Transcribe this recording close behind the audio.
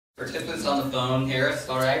Participants on the phone, Harris,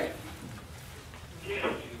 all right?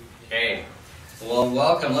 Okay. Well,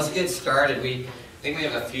 welcome. Let's get started. I think we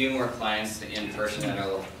have a few more clients in person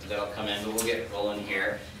that'll come in, but we'll get rolling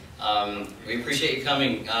here. We appreciate you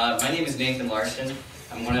coming. My name is Nathan Larson.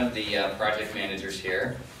 I'm one of the project managers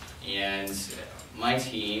here, and my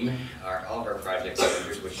team are all of our project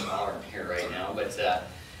managers, which all aren't here right now, but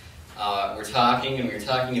we're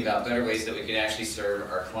talking about better ways that we can actually serve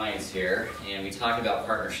our clients here, and we talk about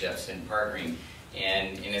partnerships and partnering,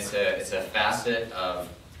 and it's a facet of,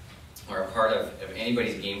 or a part of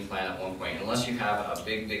anybody's game plan at one point. Unless you have a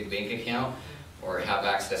big bank account or have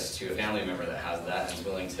access to a family member that has that and is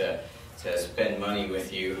willing to spend money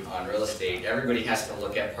with you on real estate, everybody has to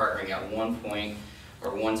look at partnering at one point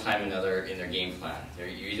or one time or another in their game plan. You're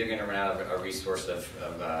either going to run out of a resource of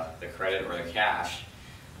the credit or the cash.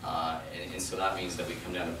 And so that means that we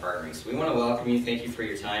come down to partnering. So we want to welcome you. Thank you for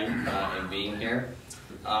your time and being here.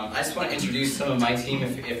 I just want to introduce some of my team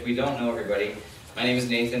if we don't know everybody. My name is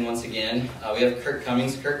Nathan once again. We have Kurt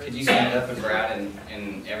Cummings. Kurt, could you stand up, and Brad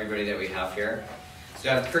and everybody that we have here. So we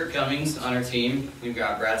have Kurt Cummings on our team. We've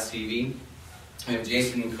got Brad Seavey. We have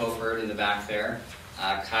Jason Coford in the back there.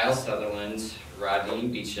 Kyle Sutherland, Rodney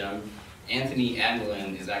Beecham. Anthony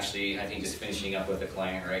Adlin is actually, I think, just finishing up with a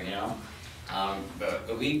client right now.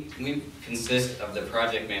 But we consist of the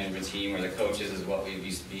project management team, or the coaches is what we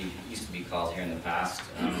used to be called here in the past.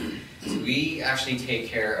 So we actually take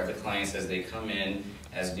care of the clients as they come in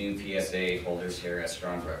as new PSA holders here at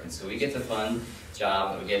Strongbrook. And so we get the fun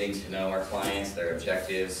job of getting to know our clients, their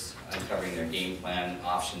objectives, uncovering their game plan,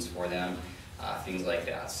 options for them, things like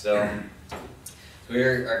that. So we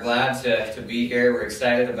are glad to be here. We're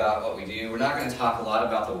excited about what we do. We're not going to talk a lot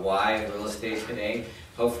about the why of real estate today.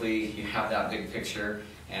 Hopefully you have that big picture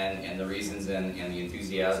and the reasons and the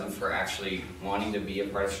enthusiasm for actually wanting to be a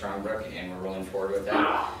part of Strongbrook, and we're rolling forward with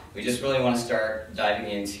that. We just really want to start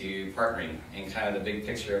diving into partnering and kind of the big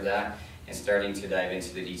picture of that and starting to dive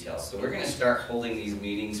into the details. So we're going to start holding these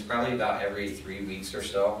meetings probably about every 3 weeks or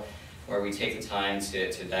so, where we take the time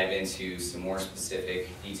to dive into some more specific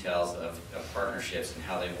details of partnerships and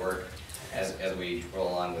how they work as we roll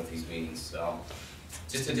on with these meetings. So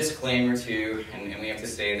just a disclaimer too, and we have to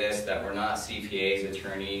say this, that we're not CPAs,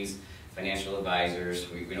 attorneys, financial advisors.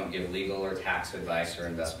 We don't give legal or tax advice or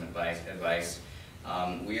investment advice.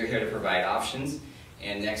 We are here to provide options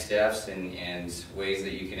and next steps and ways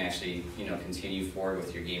that you can actually continue forward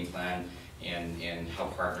with your game plan and how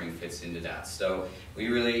partnering fits into that. So we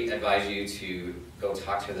really advise you to go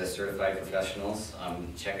talk to the certified professionals,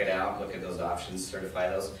 check it out, look at those options, certify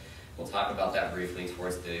those. We'll talk about that briefly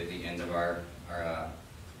towards the end of our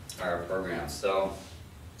program. So,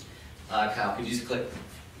 Kyle, could you just click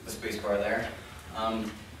the space bar there? One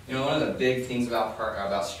of the big things about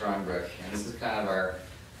Strongbrook, and this is kind of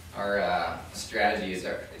our strategy, is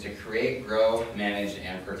to create, grow, manage,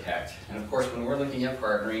 and protect. And of course, when we're looking at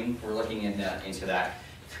partnering, we're looking into that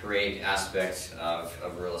create aspect of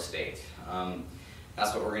real estate.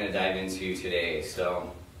 That's what we're going to dive into today.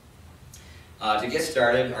 So, to get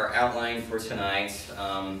started, our outline for tonight,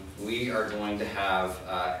 we are going to have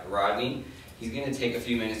Rodney. He's going to take a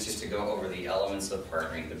few minutes just to go over the elements of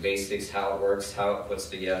partnering, the basics, how it works, how it puts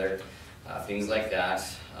together, things like that.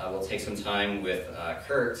 We'll take some time with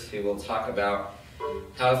Kurt, who will talk about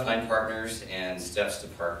how to find partners and steps to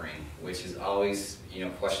partnering, which is always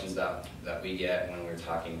questions that we get when we're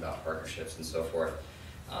talking about partnerships and so forth.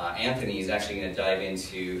 Anthony is actually going to dive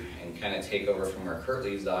into and kind of take over from where Kurt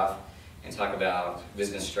leaves off and talk about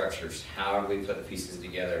business structures. How do we put the pieces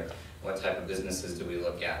together? What type of businesses do we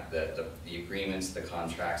look at? The agreements, the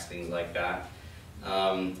contracts, things like that.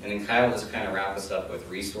 And then Kyle will just kind of wrap us up with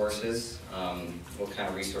resources. What kind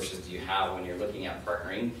of resources do you have when you're looking at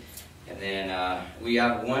partnering? And then we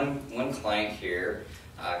have one client here,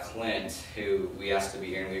 Clint, who we asked to be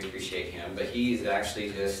here, and we appreciate him, but he's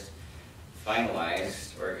actually just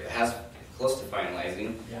finalized, or has close to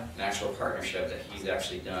finalizing an actual partnership that he's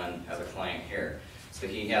actually done as a client here. So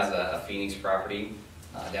he has a Phoenix property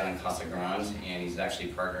down in Casa Grande, and he's actually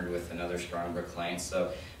partnered with another Strongbrook client.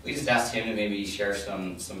 So we just asked him to maybe share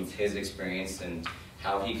some of his experience and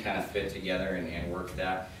how he kind of fit together and worked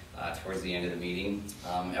that towards the end of the meeting.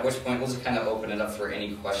 At which point we'll just kind of open it up for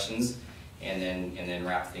any questions and then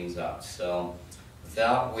wrap things up. So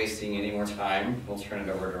without wasting any more time, we'll turn it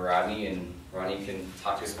over to Rodney, and Rodney can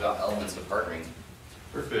talk to us about elements of partnering.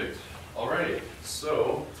 Perfect. All right.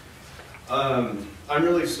 So I'm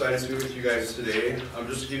really excited to be with you guys today.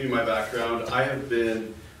 Just to give you my background, I'm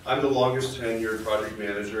the longest tenured project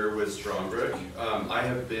manager with Strongbrook. I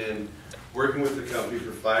have been working with the company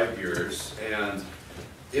for 5 years, and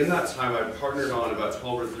In that time, I've partnered on about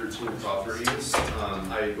 12 or 13 properties.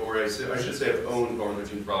 I should say I've owned 12 or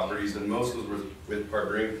 13 properties, and most of those were with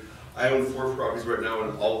partnering. I own 4 properties right now,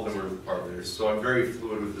 and all of them are with partners. So I'm very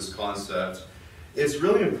fluid with this concept. It's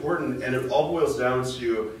really important, and it all boils down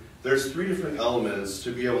to there's 3 different elements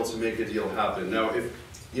to be able to make a deal happen. Now, if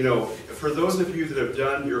you know, for those of you that have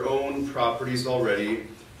done your own properties already,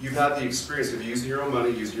 you've had the experience of using your own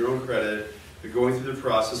money, using your own credit, going through the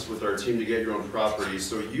process with our team to get your own property.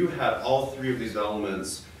 So you had all 3 of these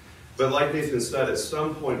elements. But like Nathan said, at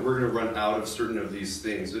some point we're going to run out of certain of these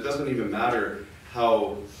things. It doesn't even matter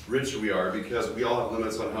how rich we are, because we all have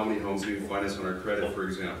limits on how many homes we can finance on our credit, for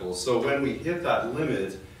example. So when we hit that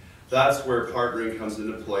limit, that's where partnering comes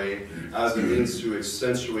into play as a means to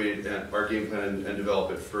accentuate our game plan and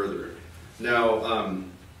develop it further. Now,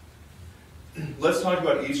 let's talk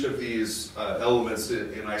about each of these elements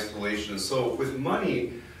in isolation. So with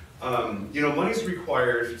money, you know, money is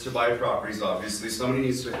required to buy properties, obviously. Somebody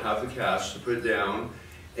needs to have the cash to put down.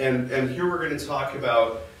 And here we're going to talk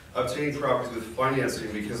about obtaining properties with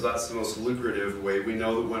financing, because that's the most lucrative way. We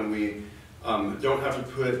know that when we don't have to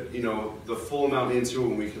put, you know, the full amount into it,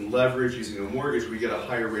 when we can leverage using a mortgage, we get a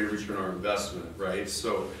higher rate of return on our investment, right?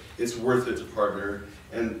 So it's worth it to partner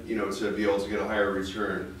and, you know, to be able to get a higher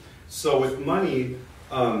return. So with money,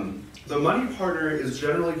 the money partner is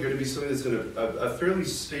generally going to be somebody that's in a fairly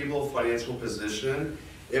stable financial position.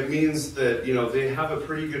 It means that, you know, they have a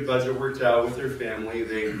pretty good budget worked out with their family.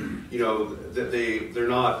 They, you know, that they're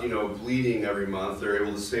not, you know, bleeding every month. They're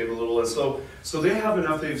able to save a little, and so they have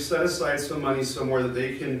enough. They've set aside some money somewhere that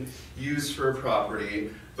they can use for a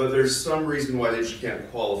property. But there's some reason why they just can't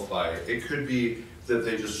qualify. It could be that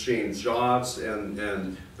they just changed jobs, and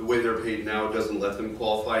the way they're paid now doesn't let them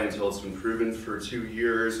qualify until it's been proven for 2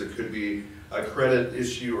 years. It could be a credit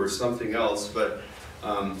issue or something else, but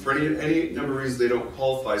for any number of reasons they don't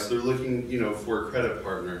qualify, so they're looking, you know, for a credit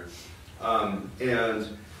partner. And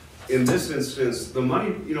in this instance, the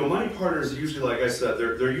money, you know, money partners usually, like I said,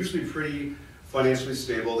 they're usually pretty financially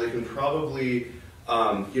stable. They can probably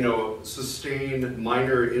you know, sustain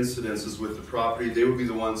minor incidences with the property. They would be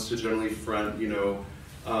the ones to generally front, you know,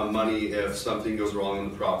 money if something goes wrong on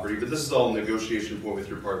the property. But this is all negotiation point with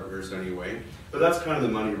your partners anyway. But that's kind of the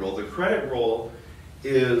money role. The credit role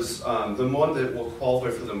is the one that will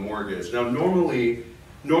qualify for the mortgage. Now, normally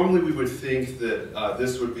we would think that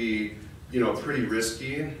this would be, you know, pretty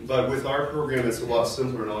risky. But with our program, it's a lot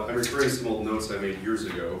simpler. And I'm referring to some old notes I made years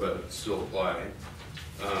ago, but still apply.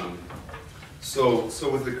 So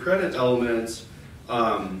with the credit element,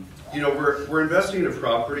 you know, we're investing in a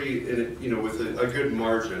property in, you know, with a good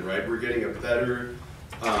margin, right? We're getting a better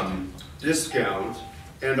discount,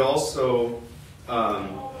 and also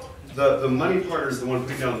the money partner is the one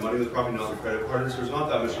putting down the money in the property, not the credit partner. So there's not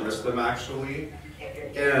that much risk to them actually.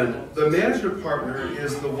 And the management partner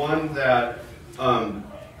is the one that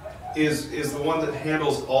is the one that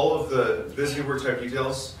handles all of the busy work type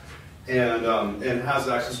details. And has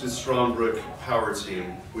access to the Strongbrook power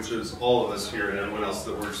team, which is all of us here and everyone else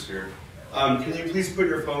that works here. Can you please put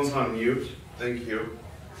your phones on mute? Thank you.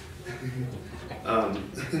 Now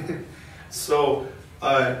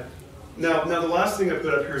the last thing I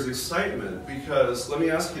put up here is excitement, because let me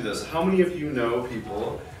ask you this. How many of you know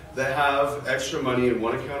people that have extra money in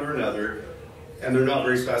one account or another, and they're not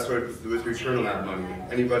very satisfied with return on that money?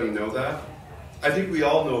 Anybody know that? I think we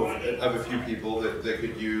all know of a few people that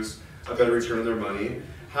could use a better return on their money.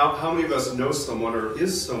 How many of us know someone or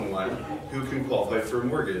is someone who can qualify for a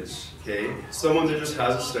mortgage? Okay, someone that just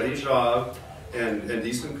has a steady job and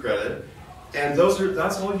decent credit, and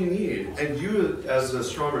that's all you need. And you, as a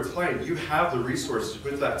stronger client, you have the resources to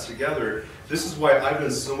put that together. This is why I've done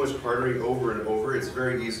so much partnering over and over. It's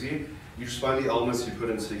very easy. You just find the elements, you put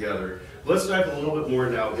them together. Let's dive a little bit more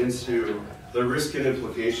now into the risk and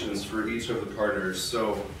implications for each of the partners.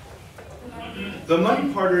 So the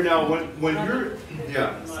money partner now, when you're,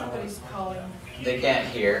 yeah. Somebody's calling. They can't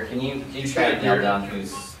hear. Can you try to nail down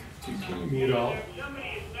who's? Can you mute all?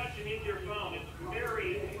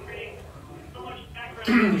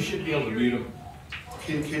 You should be able to mute them.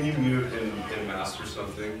 Can you mute in master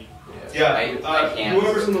something? Yeah, I can't.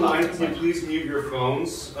 Whoever's on the line, can you please mute your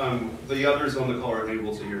phones? The others on the call are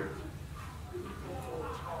unable to hear.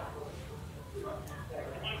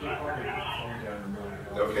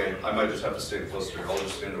 Okay, I might just have to stand closer. I'll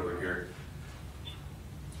just stand over here.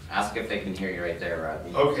 Ask if they can hear you right there,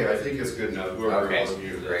 Rodney. Okay, I think it's good now. Whoever okay, else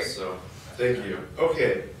muted great. it, so thank you.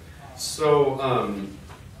 Okay, so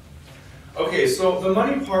the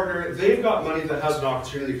money partner, they've got money that has an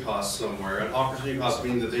opportunity cost somewhere. An opportunity cost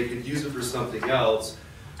meaning that they could use it for something else,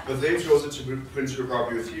 but they've chosen to put into a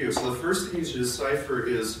property with you. So the first thing you should decipher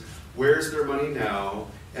is where's their money now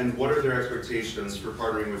and what are their expectations for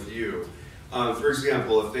partnering with you. For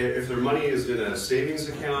example, if their money is in a savings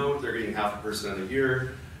account, they're getting 0.5% a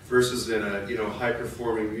year versus in a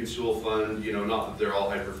high-performing mutual fund. Not that they're all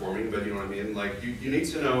high-performing, but you know what I mean. Like you need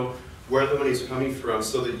to know where the money's coming from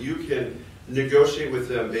so that you can negotiate with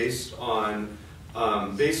them based on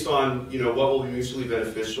what will be mutually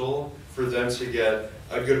beneficial for them to get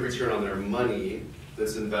a good return on their money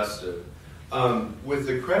that's invested. With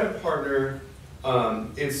the credit partner,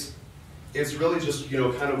 it's really just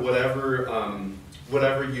kind of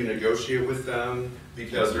whatever you negotiate with them,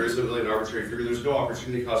 because there isn't really an arbitrary figure. There's no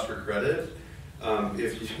opportunity cost for credit.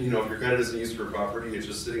 If your credit isn't used for property, it's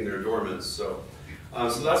just sitting there dormant. So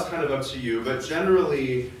that's kind of up to you. But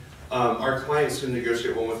generally, our clients can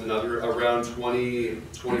negotiate one with another. Around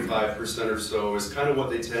 20-25% or so is kind of what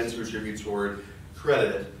they tend to attribute toward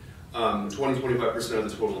credit. 20-25% of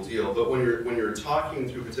the total deal. But when you're talking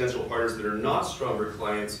to potential partners that are not stronger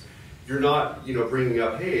clients, you're not bringing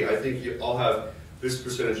up, hey, I think I'll have this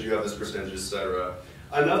percentage, you have this percentage, etc.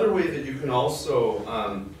 Another way that you can also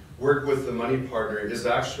work with the money partner is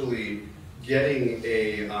actually getting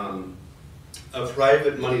a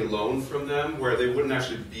private money loan from them where they wouldn't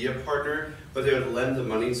actually be a partner, but they would lend the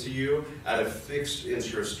money to you at a fixed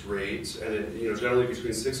interest rate, and it, generally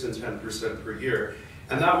between 6 and 10% per year.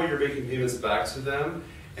 And that way you're making payments back to them.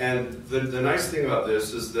 And the nice thing about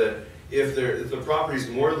this is that if the property is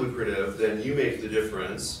more lucrative, then you make the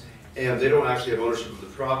difference, and they don't actually have ownership of the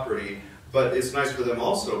property. But it's nice for them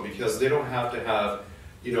also because they don't have to have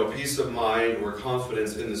peace of mind or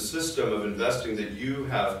confidence in the system of investing that you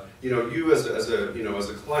have. You as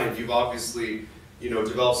a client, you've obviously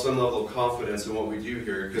developed some level of confidence in what we do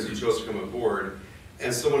here because you chose to come aboard.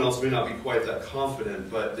 And someone else may not be quite that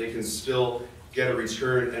confident, but they can still get a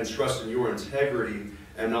return and trust in your integrity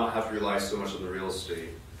and not have to rely so much on the real estate.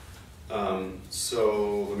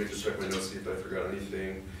 So let me just check my notes, see if I forgot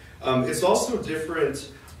anything. It's also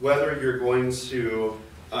different whether you're going to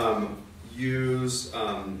use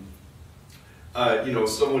someone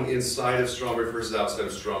inside of Strongbrook versus outside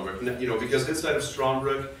of Strongbrook. Because inside of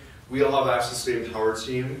Strongbrook, we all have access to the same power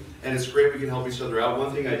team, and it's great we can help each other out.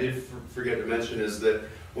 One thing I did forget to mention is that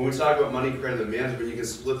when we talk about money, credit, and management, you can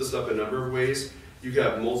split this up a number of ways. You could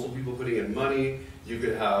have multiple people putting in money. You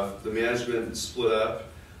could have the management split up.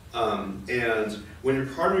 And when you're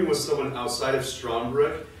partnering with someone outside of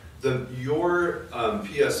Strongbrook, your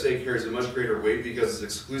PSA carries a much greater weight because it's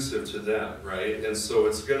exclusive to them, right? And so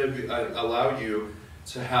it's going to allow you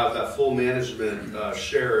to have that full management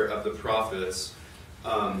share of the profits.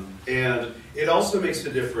 And it also makes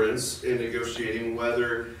a difference in negotiating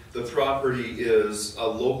whether the property is a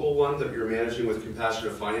local one that you're managing with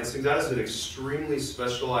compassionate financing. That is an extremely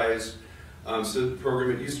specialized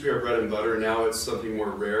program. It used to be our bread and butter. Now it's something more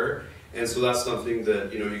rare. And so that's something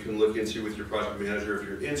that you can look into with your project manager if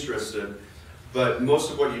you're interested. But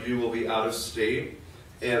most of what you do will be out of state,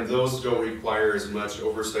 and those don't require as much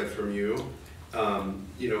oversight from you,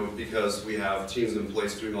 because we have teams in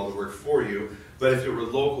place doing all the work for you. But if it were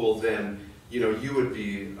local, then you would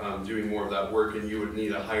be doing more of that work, and you would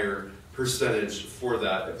need a higher percentage for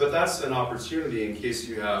that. But that's an opportunity in case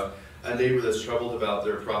you have a neighbor that's troubled about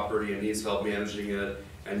their property and needs help managing it,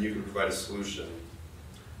 and you can provide a solution.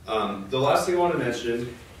 The last thing I want to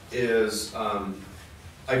mention is,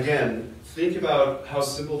 again, think about how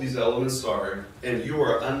simple these elements are, and you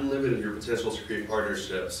are unlimited in your potential to create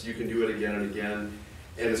partnerships. You can do it again and again,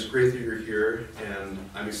 and it's great that you're here, and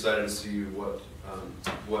I'm excited to see what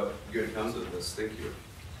good comes of this. Thank you.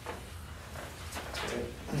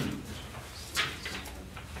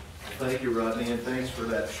 Thank you, Rodney, and thanks for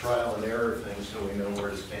that trial and error thing so we know where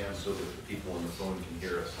to stand so that the people on the phone can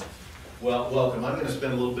hear us. Well, welcome. I'm going to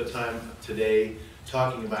spend a little bit of time today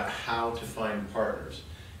talking about how to find partners.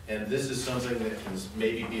 And this is something that can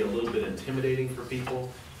maybe be a little bit intimidating for people.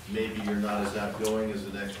 Maybe you're not as outgoing as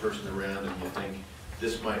the next person around and you think,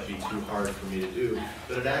 this might be too hard for me to do.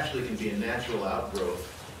 But it actually can be a natural outgrowth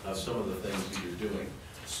of some of the things that you're doing.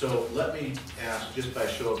 So let me ask, just by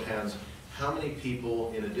show of hands, how many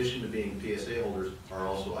people, in addition to being PSA holders, are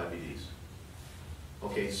also IBDs?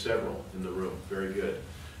 Okay, several in the room. Very good.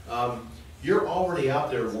 You're already out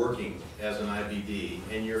there working as an IBD,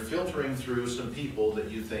 and you're filtering through some people that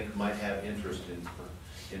you think might have interest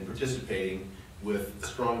in participating with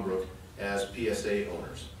Strongbrook as PSA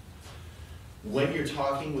owners. When you're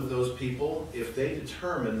talking with those people, if they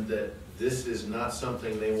determine that this is not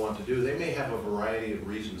something they want to do, they may have a variety of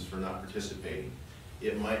reasons for not participating.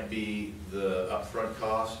 It might be the upfront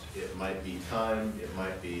cost, it might be time, it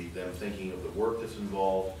might be them thinking of the work that's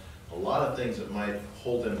involved, a lot of things that might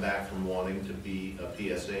hold them back from wanting to be a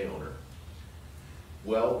PSA owner.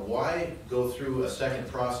 Well, why go through a second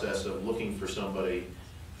process of looking for somebody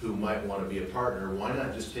who might want to be a partner? Why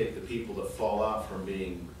not just take the people that fall out from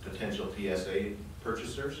being potential PSA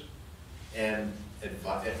purchasers and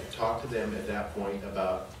talk to them at that point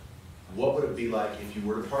about what would it be like if you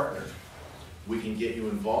were to partner? We can get you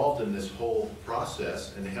involved in this whole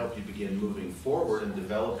process and help you begin moving forward and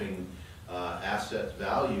developing asset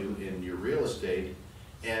value in your real estate,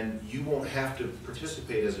 and you won't have to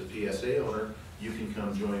participate as a PSA owner. You can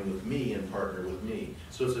come join with me and partner with me.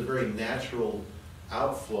 So it's a very natural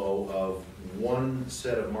outflow of one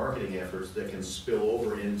set of marketing efforts that can spill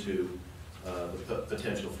over into the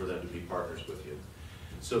potential for them to be partners with you.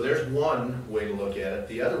 So there's one way to look at it.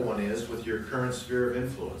 The other one is with your current sphere of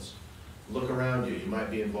influence. Look around you. You might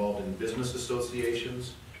be involved in business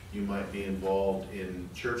associations. You might be involved in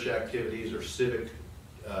church activities or civic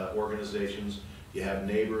organizations. You have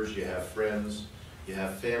neighbors, you have friends, you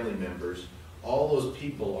have family members. All those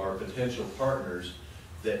people are potential partners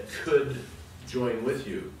that could join with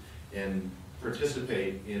you and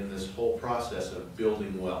participate in this whole process of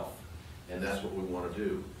building wealth. And that's what we want to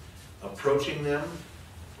do. Approaching them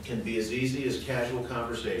can be as easy as casual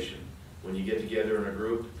conversation. When you get together in a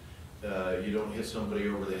group, you don't hit somebody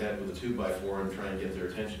over the head with a 2x4 and try and get their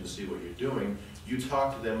attention to see what you're doing. You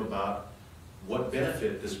talk to them about what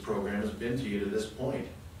benefit this program has been to you to this point.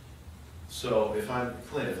 So if I'm,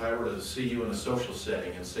 Clint, if I were to see you in a social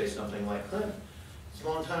setting and say something like, Clint, it's a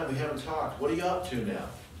long time we haven't talked. What are you up to now?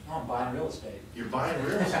 I'm buying real estate. You're buying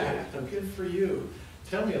real estate. Good for you.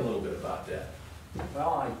 Tell me a little bit about that.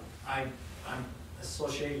 Well, I'm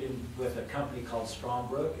associated with a company called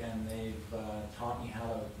Strongbrook, and they've taught me how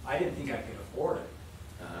to, I didn't think I could afford it.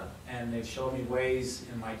 And they've shown me ways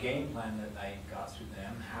in my game plan that I got through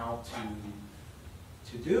them how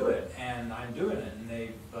to do it, and I'm doing it. And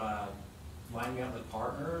they've lined me up with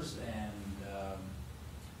partners, and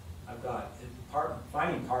I've got,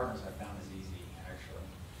 finding partners I found is easy, actually.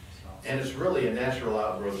 So. And it's really a natural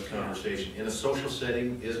outgrowth of conversation. In a social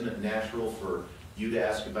setting, isn't it natural for you to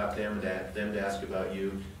ask about them and them to ask about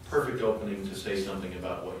you? Perfect opening to say something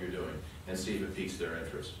about what you're doing and see if it piques their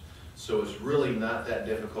interest. So it's really not that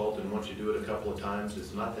difficult, and once you do it a couple of times,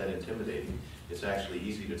 it's not that intimidating. It's actually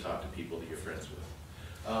easy to talk to people that you're friends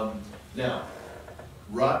with. Now,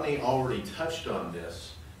 Rodney already touched on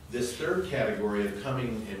this. This third category of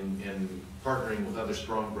coming and partnering with other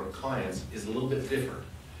Strongbrook clients is a little bit different.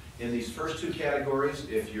 In these first two categories,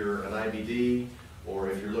 if you're an IBD or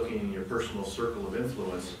if you're looking in your personal circle of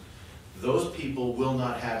influence, those people will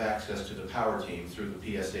not have access to the power team through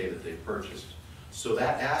the PSA that they've purchased. So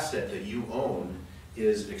that asset that you own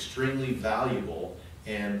is extremely valuable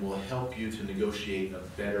and will help you to negotiate a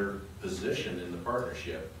better position in the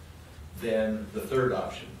partnership than the third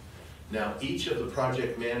option. Now, each of the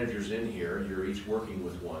project managers in here, you're each working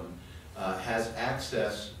with one, has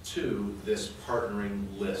access to this partnering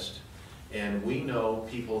list. And we know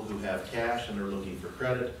people who have cash and are looking for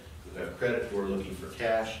credit, who have credit who are looking for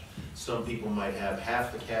cash. Some people might have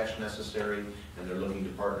half the cash necessary and they're looking to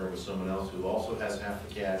partner with someone else who also has half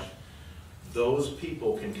the cash. Those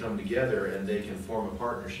people can come together and they can form a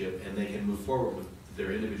partnership and they can move forward with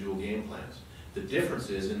their individual game plans. The difference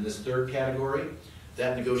is in this third category,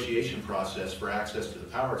 that negotiation process for access to the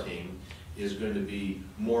power team is going to be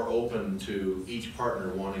more open to each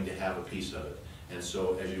partner wanting to have a piece of it. And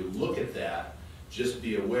so as you look at that, just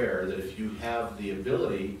be aware that if you have the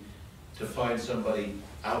ability to find somebody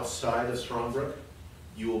outside of Strongbrook,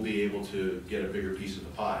 you will be able to get a bigger piece of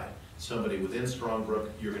the pie. Somebody within Strongbrook,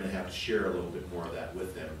 you're going to have to share a little bit more of that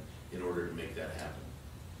with them in order to make that happen.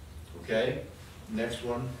 Okay? Next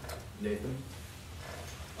one, Nathan.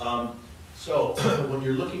 So when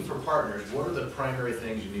you're looking for partners, what are the primary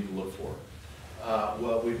things you need to look for?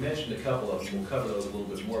 Well, we've mentioned a couple of them. We'll cover those a little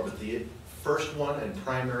bit more, but the first one and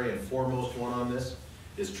primary and foremost one on this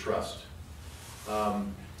is trust.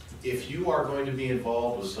 If you are going to be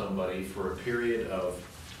involved with somebody for a period of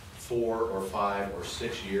 4 or 5 or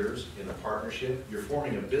 6 years in a partnership, you're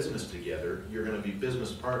forming a business together, you're going to be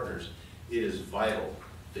business partners, it is vital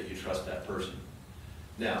that you trust that person.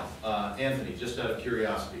 Now, Anthony, just out of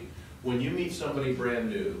curiosity, when you meet somebody brand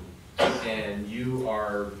new and you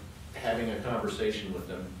are having a conversation with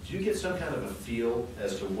them, do you get some kind of a feel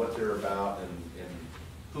as to what they're about and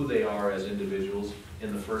who they are as individuals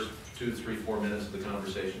in the first 2, 3, 4 minutes of the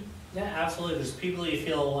conversation? Yeah, absolutely. There's people you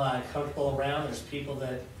feel comfortable around. There's people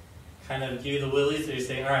that kind of give you the willies. They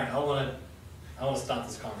say, all right, I I want to stop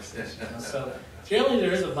this conversation. So generally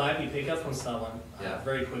there is a vibe you pick up from someone Yeah.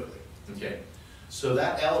 very quickly. Okay, so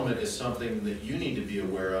that element is something that you need to be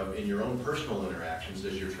aware of in your own personal interactions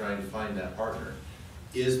as you're trying to find that partner.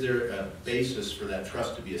 Is there a basis for that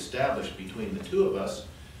trust to be established between the two of us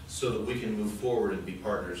so that we can move forward and be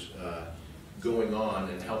partners going on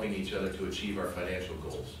and helping each other to achieve our financial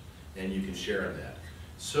goals? And you can share in that.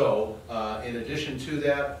 So, in addition to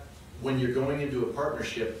that, when you're going into a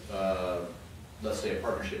partnership, let's say a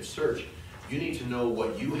partnership search, you need to know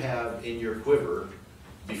what you have in your quiver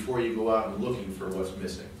before you go out and looking for what's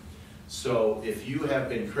missing. So if you have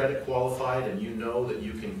been credit qualified and you know that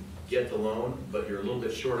you can get the loan, but you're a little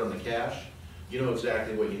bit short on the cash, you know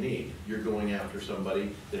exactly what you need. You're going after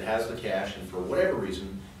somebody that has the cash and for whatever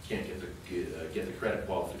reason can't get the credit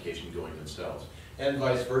qualification going themselves. And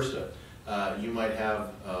vice versa. You might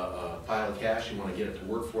have a pile of cash, you want to get it to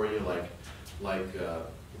work for you, like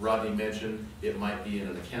Rodney mentioned, it might be in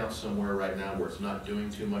an account somewhere right now where it's not doing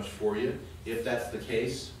too much for you. If that's the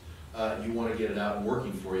case, you want to get it out and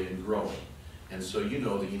working for you and growing. And so you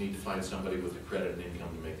know that you need to find somebody with the credit and income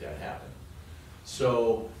to make that happen.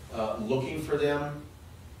 So looking for them,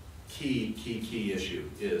 key issue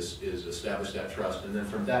is establish that trust. And then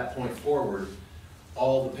from that point forward,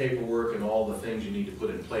 all the paperwork and all the things you need to put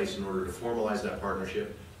in place in order to formalize that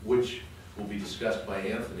partnership, which will be discussed by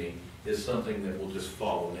Anthony, is something that will just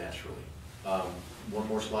follow naturally. One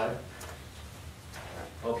more slide.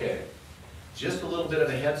 Okay, just a little bit of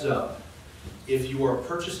a heads up. If you are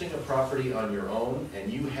purchasing a property on your own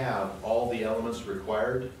and you have all the elements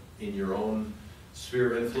required in your own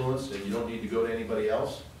sphere of influence and you don't need to go to anybody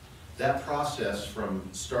else, that process from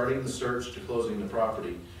starting the search to closing the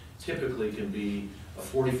property typically can be a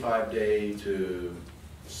 45-day to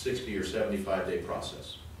 60 or 75-day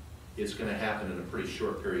process. It's going to happen in a pretty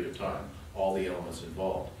short period of time, all the elements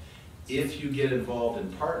involved. If you get involved in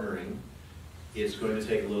partnering, it's going to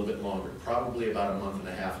take a little bit longer, probably about a month and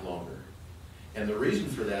a half longer. And the reason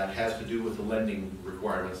for that has to do with the lending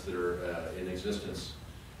requirements that are in existence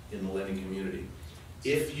in the lending community.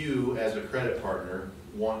 If you, as a credit partner,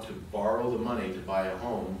 want to borrow the money to buy a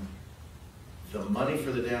home, the money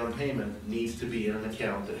for the down payment needs to be in an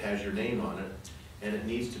account that has your name on it, and it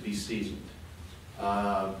needs to be seasoned.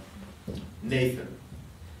 Nathan,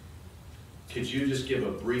 could you just give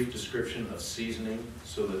a brief description of seasoning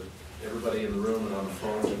so that everybody in the room and on the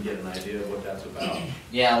phone can get an idea of what that's about?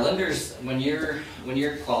 Yeah, lenders, when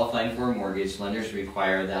you're qualifying for a mortgage, lenders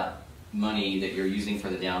require that money that you're using for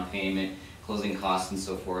the down payment, closing costs and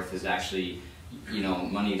so forth is actually,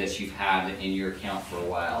 money that you've had in your account for a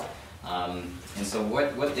while. And so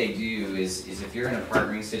what they do is if you're in a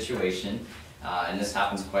partnering situation, and this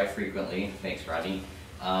happens quite frequently, thanks Rodney,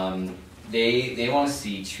 they want to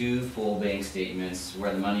see 2 full bank statements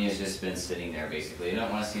where the money has just been sitting there basically. They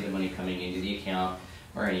don't want to see the money coming into the account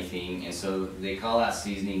or anything, and so they call that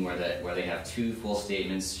seasoning where they have 2 full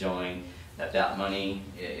statements showing that money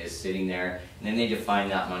is sitting there, and then they define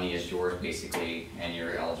that money as yours basically, and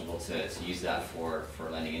you're eligible to use that for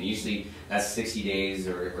lending. And usually that's 60 days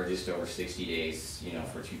or just over 60 days,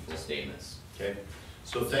 for 2 full statements. Okay,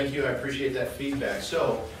 so thank you, I appreciate that feedback.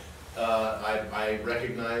 So I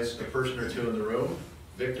recognize a person or two in the room.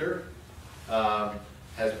 Victor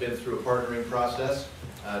has been through a partnering process.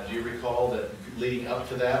 Do you recall that leading up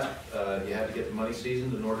to that, you had to get the money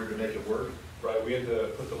seasoned in order to make it work? Right, we had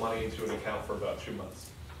to put the money into an account for about 2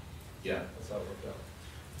 months. Yeah. That's how it worked out.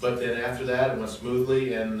 But then after that, it went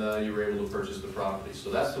smoothly and you were able to purchase the property.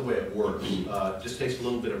 So that's the way it works. It just takes a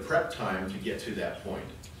little bit of prep time to get to that point.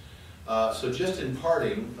 So just in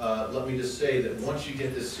parting, let me just say that once you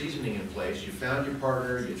get this seasoning in place, you found your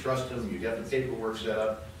partner, you trust them, you got the paperwork set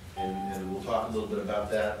up, and we'll talk a little bit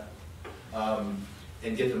about that,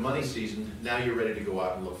 and get the money seasoned, now you're ready to go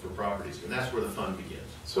out and look for properties. And that's where the fun begins.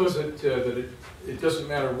 So is it that it doesn't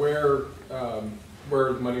matter where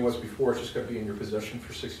the money was before, it's just got to be in your possession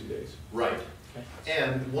for 60 days? Right. Okay.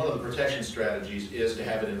 And one of the protection strategies is to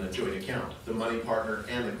have it in a joint account. The money partner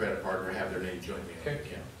and the credit partner have their name jointly on the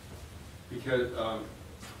account. Because,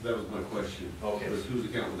 that was my question. Okay. Was whose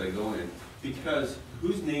account would they go in? Because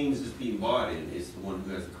whose names is being bought in is the one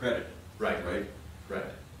who has the credit. Right. Right?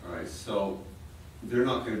 Correct. All right, so they're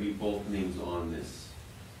not gonna be both names on this.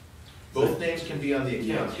 Both names can be on the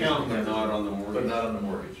account. But not on the mortgage. But not on the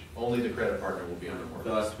mortgage. Only the credit partner will be on the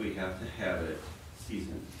mortgage. Thus, we have to have it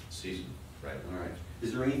seasoned. Season. Right. All right.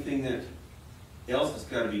 Is there anything that else that's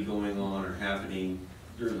gotta be going on or happening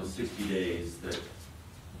during those 60 days that,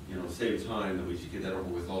 save time, that we should get that over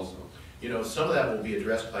with also? Some of that will be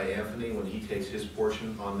addressed by Anthony when he takes his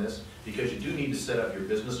portion on this, because you do need to set up your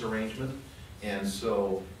business arrangement, and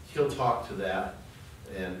so he'll talk to that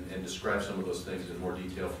and describe some of those things in more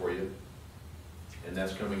detail for you. And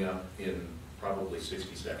that's coming up in probably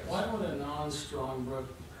 60 seconds. Why would a non-Strongbrook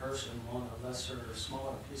person want a lesser or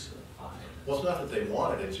smaller piece of the pie? Well, it's not that they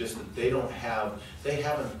want it, it's just that they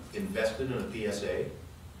haven't invested in a PSA.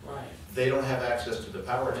 Right, They don't have access to the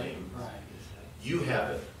power team. right. You have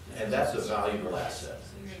it, and that's a valuable asset.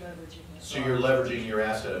 So you're leveraging your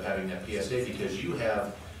asset of having that PSA because you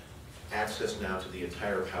have access now to the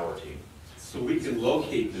entire power team. So we can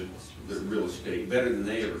locate the real estate better than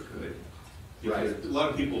they ever could. Because a lot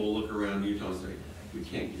of people will look around Utah and say, we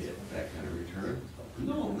can't get that kind of return.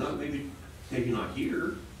 No, maybe not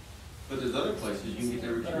here, but there's other places you can get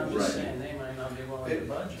that But I'm return. just saying, they might not be willing to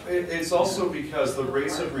budge. It's also because the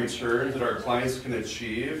rates of return that our clients can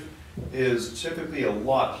achieve is typically a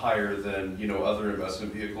lot higher than, other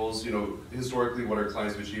investment vehicles. Historically what our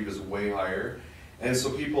clients achieve is way higher. And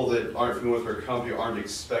so people that aren't familiar with our company aren't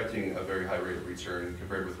expecting a very high rate of return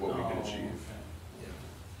compared with what we can achieve.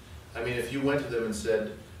 I mean, if you went to them and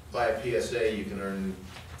said, buy a PSA, you can earn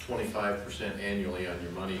 25% annually on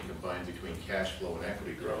your money combined between cash flow and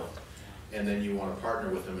equity growth, and then you want to partner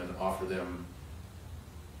with them and offer them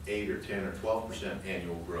 8 or 10 or 12%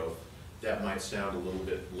 annual growth, that might sound a little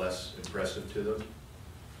bit less impressive to them.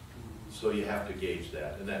 So you have to gauge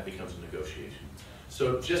that, and that becomes a negotiation.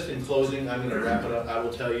 So just in closing, I'm going to wrap it up. I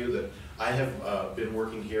will tell you that I have been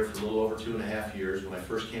working here for a little over 2.5 years. When I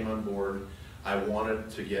first came on board, I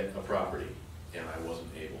wanted to get a property, and I wasn't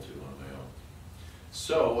able to on my own.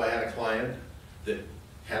 So I had a client that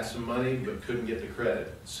had some money but couldn't get the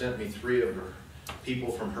credit. Sent me 3 of her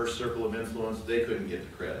people from her circle of influence. They couldn't get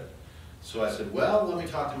the credit. So I said, well, let me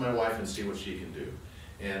talk to my wife and see what she can do.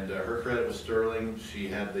 And her credit was sterling. She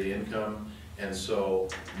had the income. And so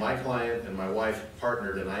my client and my wife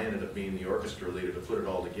partnered, and I ended up being the orchestra leader to put it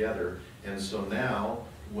all together. And so now,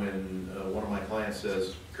 when one of my clients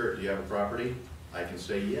says, Kurt, do you have a property? I can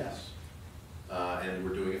say yes. And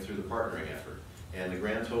we're doing it through the partnering effort. And the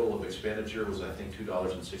grand total of expenditure was, I think,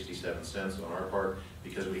 $2.67 on our part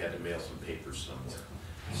because we had to mail some papers somewhere.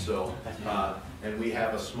 So, and we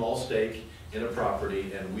have a small stake in a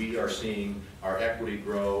property, and we are seeing our equity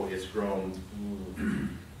grow. It's grown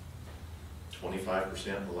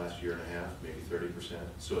 25% the last year and a half, maybe 30%.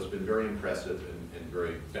 So it's been very impressive and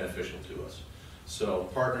very beneficial to us. So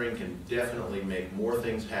partnering can definitely make more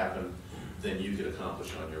things happen than you could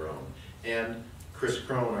accomplish on your own. And Chris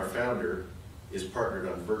Crone, our founder, is partnered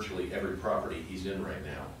on virtually every property he's in right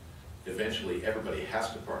now. Eventually, everybody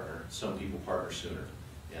has to partner. Some people partner sooner.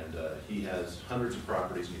 And he has hundreds of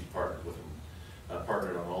properties, and he's partnered with them,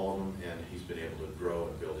 partnered on all of them, and he's been able to grow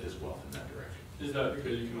and build his wealth in that direction. Is that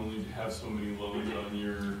because you can only have so many loans on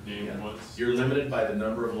your name once? You're limited by the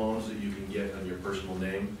number of loans that you can get on your personal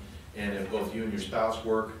name. And if both you and your spouse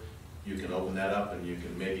work, you can open that up and you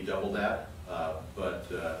can maybe double that. But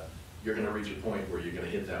you're going to reach a point where you're going to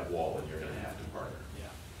hit that wall and you're going to have to partner.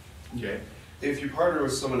 Yeah. Okay? If you partner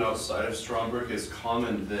with someone outside of Strongbrook, it's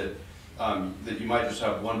common that that you might just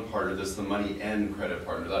have one partner that's the money and credit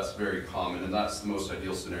partner. That's very common, and that's the most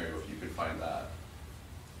ideal scenario if you can find that.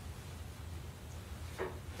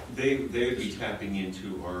 They would be tapping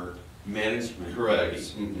into our management. Correct.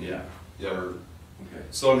 Mm-hmm. Yeah. Yeah. Okay.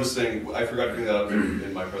 So I'm just saying, I forgot to bring that up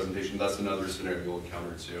in my presentation. That's another scenario you'll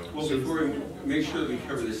encounter too. Well, before we make sure that we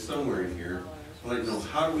cover this somewhere in here, I'd like to know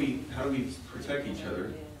how do we protect each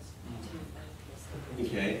other?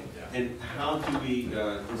 Okay. And how do we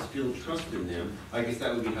instill trust in them? I guess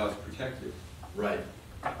that would be how it's protected. Right.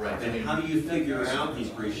 Right. And how do you figure out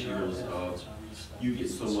these ratios of you get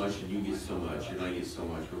so much and you get so much and I get so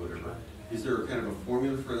much or whatever? Is there kind of a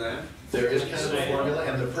formula for that? There is kind of a formula,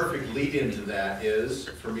 and the perfect lead into that is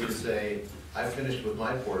for me to say, I've finished with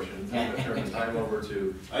my portion. I'm going to turn the time over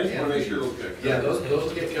to I just want to make sure those get covered. Yeah, those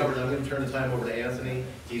will get covered. I'm going to turn the time over to Anthony.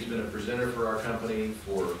 He's been a presenter for our company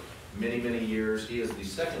for many, many years. He is the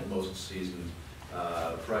second most seasoned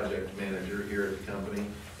project manager here at the company,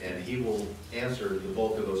 and he will answer the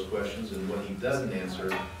bulk of those questions, and when he doesn't answer,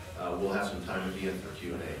 we'll have some time at the end for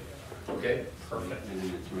Q&A. Okay? Perfect.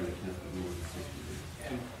 And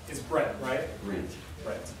it's Brent, right? Brent.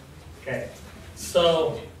 Okay.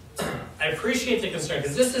 So I appreciate the concern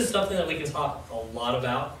because this is something that we can talk a lot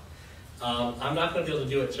about. I'm not going to be able to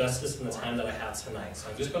do it justice in the time that I have tonight. So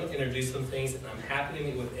I'm just going to introduce some things, and I'm happy to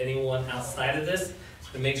meet with anyone outside of this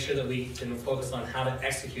to make sure that we can focus on how to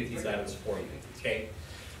execute these items for you. Okay.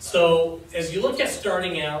 So as you look at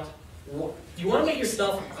starting out, you want to make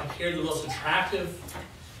yourself appear the most attractive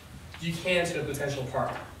you can to a potential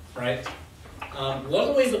partner, right? One of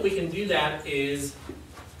the ways that we can do that is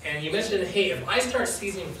And you mentioned, hey, if I start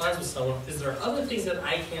seizing funds with someone, is there other things that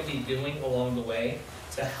I can be doing along the way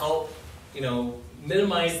to help, you know,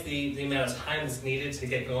 minimize the amount of time that's needed to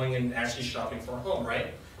get going and actually shopping for a home, right?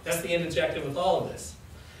 That's the end objective with all of this.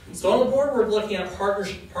 So on the board, we're looking at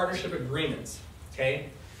partnership agreements, okay?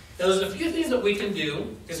 Now there's a few things that we can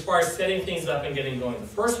do as far as setting things up and getting going. The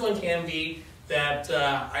first one can be that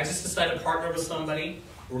I just decided to partner with somebody.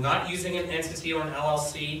 We're not using an entity or an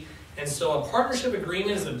LLC. And so a partnership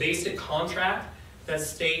agreement is a basic contract that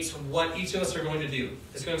states what each of us are going to do.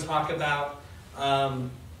 It's going to talk about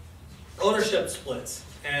ownership splits.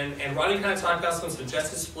 And Rodney kind of talked about some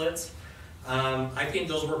suggested splits. I think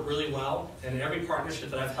those work really well. And every partnership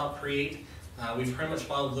that I've helped create, we've pretty much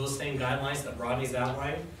followed those same guidelines that Rodney's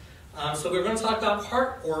outlined. So we're going to talk about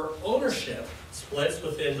part or ownership splits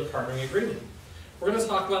within the partnering agreement. We're going to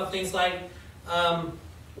talk about things like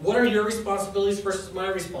what are your responsibilities versus my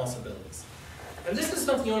responsibilities? And this is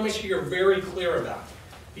something you want to make sure you're very clear about.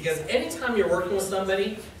 Because anytime you're working with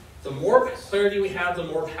somebody, the more clarity we have, the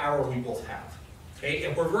more power we both have. Okay?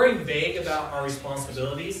 If we're very vague about our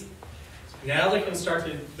responsibilities, now they can start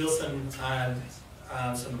to build some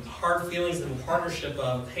hard feelings in the partnership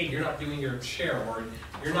of, hey, you're not doing your share, or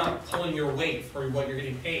you're not pulling your weight for what you're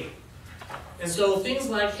getting paid. And so things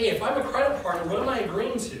like, hey, if I'm a credit partner, what am I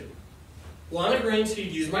agreeing to? Well, I'm agreeing to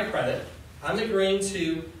use my credit. I'm agreeing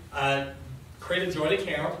to create a joint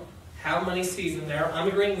account, have money seasoned there. I'm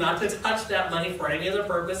agreeing not to touch that money for any other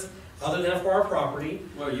purpose other than for our property.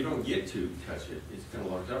 Well, you don't get to touch it. It's kind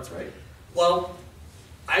of locked up, right? Well,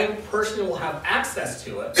 I personally will have access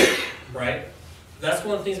to it, right? That's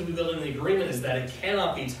one of the things that we build in the agreement is that it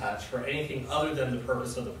cannot be touched for anything other than the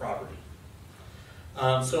purpose of the property.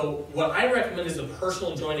 So what I recommend is a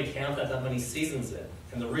personal joint account that money seasons in.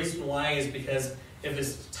 And the reason why is because if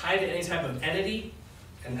it's tied to any type of entity,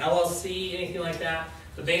 an LLC, anything like that,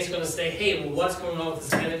 the bank's going to say, hey, well, what's going on with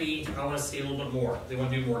this entity? I want to see a little bit more. They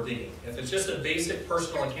want to do more digging. If it's just a basic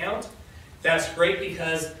personal account, that's great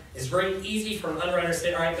because it's very easy for an underwriter to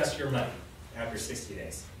say, all right, that's your money after 60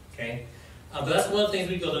 days. Okay? But that's one of the things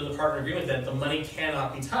we build in the partner agreement, that the money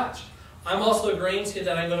cannot be touched. I'm also agreeing to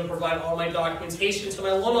that I'm going to provide all my documentation to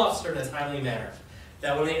my loan officer in a timely manner.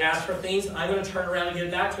 That when they ask for things, I'm going to turn around and get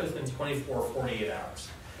it back to it within 24 or 48 hours.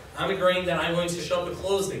 I'm agreeing that I'm going to show up at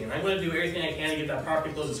closing, and I'm going to do everything I can to get that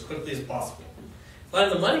property closed as quickly as possible. But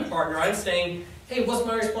as the money partner, I'm saying, hey, what's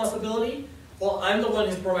my responsibility? Well, I'm the one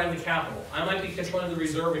who's providing the capital. I might be controlling the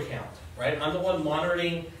reserve account, right? I'm the one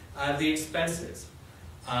monitoring the expenses.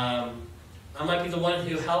 I might be the one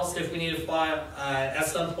who helps if we need to file, at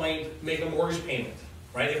some point, make a mortgage payment,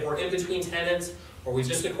 right? If we're in between tenants, or we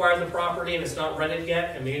just acquired the property and it's not rented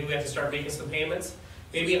yet, and maybe we have to start making some payments,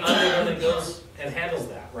 maybe I'm the one that goes and handles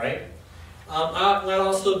that, right? That might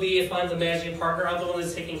also be, if I'm the managing partner, I'm the one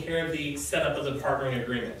that's taking care of the setup of the partnering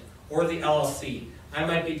agreement, or the LLC. I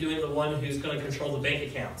might be doing the one who's going to control the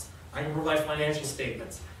bank accounts. I can provide financial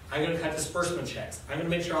statements. I'm going to cut disbursement checks. I'm going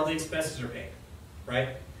to make sure all the expenses are paid, right?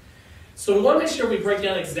 So we want to make sure we break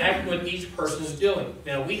down exactly what each person is doing.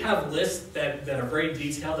 Now, we have lists that are very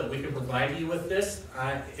detailed that we can provide you with this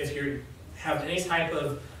if you have any type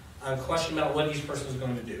of question about what each person is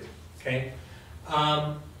going to do, okay?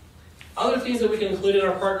 Other things that we can include in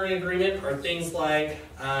our partnering agreement are things like,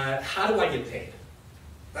 how do I get paid?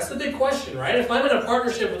 That's the big question, right? If I'm in a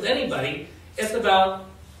partnership with anybody, it's about,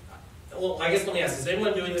 well, I guess let me ask, is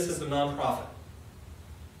anyone doing this as a nonprofit?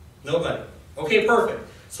 Nobody. Okay, perfect.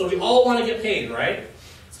 So we all want to get paid, right?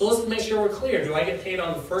 So let's make sure we're clear. Do I get paid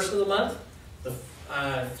on the 1st of the month, the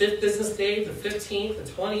 5th business day, the 15th, the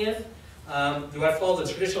 20th? Do I follow the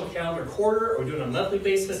traditional calendar quarter? Are we doing a monthly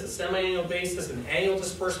basis, a semi-annual basis, an annual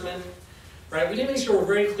disbursement? Right? We need to make sure we're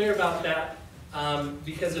very clear about that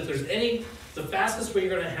because if there's the fastest way you're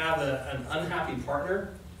going to have an unhappy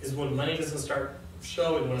partner is when money doesn't start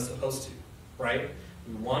showing when it's supposed to, right?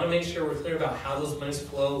 We want to make sure we're clear about how those monies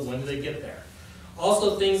flow, when do they get there.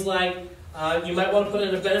 Also things like, you might want to put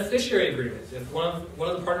in a beneficiary agreement. If one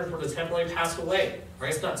of the partners were to temporarily pass away,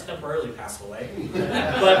 right? It's not temporarily pass away,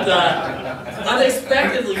 but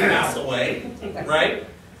unexpectedly pass away, right?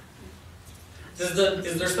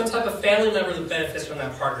 Is there some type of family member that benefits from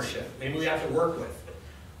that partnership? Maybe we have to work with.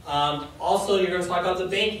 Also, you're going to talk about the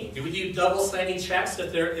banking. Do we do double signing checks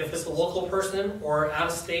if it's a local person or out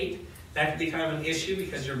of state? That could be kind of an issue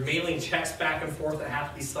because you're mailing checks back and forth that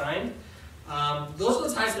have to be signed. Those are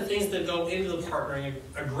the types of things that go into the partnering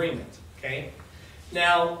agreement, okay?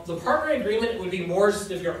 Now, the partnering agreement would be more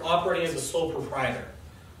just if you're operating as a sole proprietor.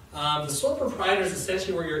 The sole proprietor is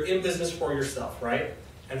essentially where you're in business for yourself, right?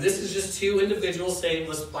 And this is just two individuals saying,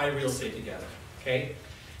 let's buy real estate together, okay?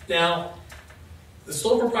 Now, The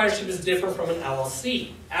sole proprietorship is different from an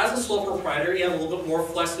LLC. As a sole proprietor, you have a little bit more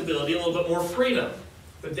flexibility, a little bit more freedom.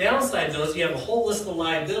 The downside, though, is you have a whole list of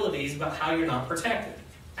liabilities about how you're not protected.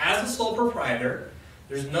 As a sole proprietor,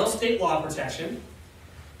 there's no state law protection.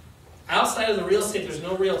 Outside of the real estate, there's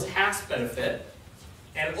no real tax benefit.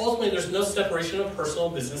 And ultimately, there's no separation of personal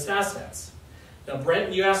and business assets. Now,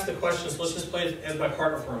 Brent, you asked the question, so let's just play it as my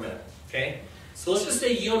partner for a minute, okay? So let's just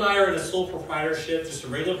say you and I are in a sole proprietorship, just a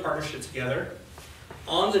regular partnership together.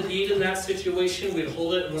 On the deed in that situation, we'd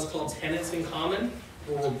hold it in what's called tenants in common,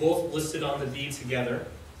 where we're both listed on the deed together,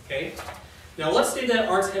 okay? Now, let's say that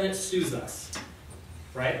our tenant sues us,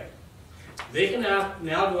 right? They can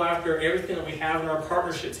now go after everything that we have in our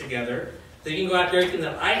partnership together. They can go after everything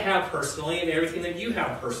that I have personally and everything that you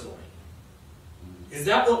have personally. Is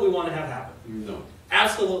that what we want to have happen? No.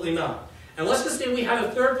 Absolutely not. And let's just say we had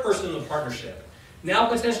a third person in the partnership. Now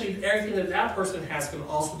potentially everything that that person has can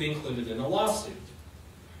also be included in a lawsuit.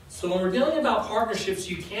 So when we're dealing about partnerships,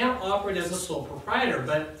 you can't operate as a sole proprietor,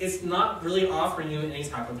 but it's not really offering you any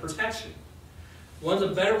type of protection. One of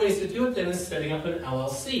the better ways to do it then is setting up an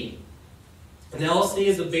LLC. An LLC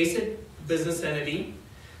is a basic business entity.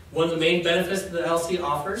 One of the main benefits that the LLC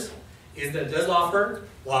offers is that it does offer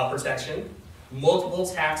law protection, multiple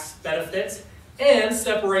tax benefits, and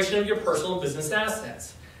separation of your personal and business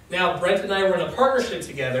assets. Now, Brent and I were in a partnership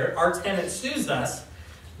together. Our tenant sues us.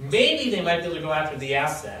 Maybe they might be able to go after the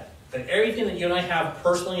asset, but everything that you and I have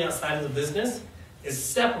personally outside of the business is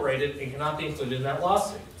separated and cannot be included in that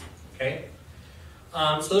lawsuit. Okay?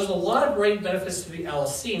 So there's a lot of great benefits to the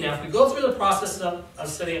LLC. Now, if we go through the process of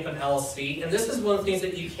setting up an LLC, and this is one of the things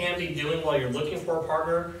that you can be doing while you're looking for a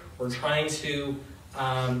partner, or trying to,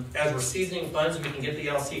 as we're seasoning funds, we can get the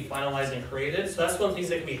LLC finalized and created. So that's one of the things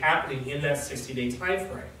that can be happening in that 60-day time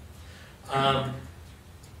frame.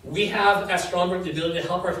 We have at Strongbrook the ability to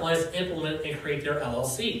help our clients implement and create their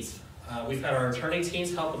LLCs. We've had our attorney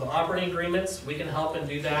teams help with the operating agreements. We can help and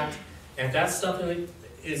do that. And if that's something that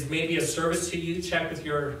is maybe a service to you, check with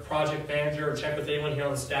your project manager or check with anyone here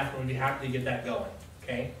on the staff, and we'd be happy to get that going.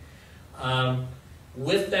 Okay.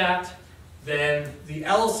 With that, then the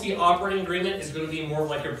LLC operating agreement is going to be more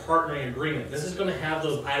like your partnering agreement. This is going to have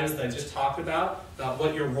those items that I just talked about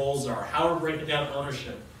what your roles are, how we're breaking down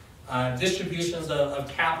ownership, distributions of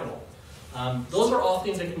capital. Those are all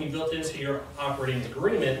things that can be built into your operating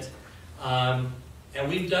agreement, and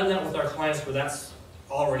we've done that with our clients where that's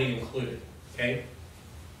already included. Okay.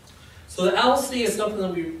 So the LLC is something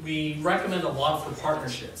that we recommend a lot for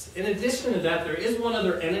partnerships. In addition to that, there is one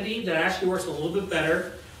other entity that actually works a little bit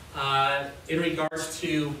better in regards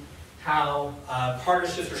to how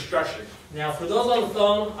partnerships are structured. Now, for those on the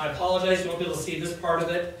phone, I apologize, you won't be able to see this part of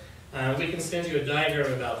it. We can send you a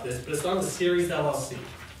diagram about this, but it's on the Series LLC.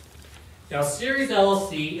 Now, Series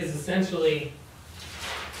LLC is essentially,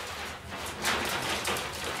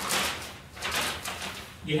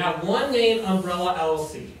 you have one main umbrella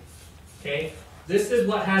LLC. Okay, this is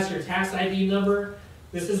what has your tax ID number.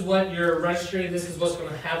 This is what you're registering. This is what's going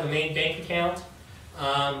to have the main bank account.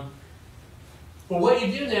 But what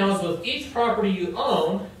you do now is with each property you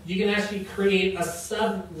own, you can actually create a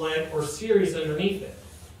sub-leg or series underneath it.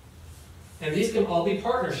 And these can all be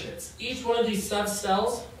partnerships. Each one of these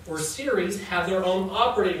sub-cells or series have their own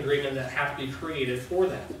operating agreement that have to be created for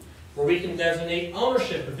that, where we can designate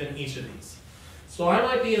ownership within each of these. So I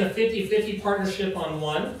might be in a 50-50 partnership on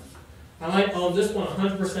one. I might own this one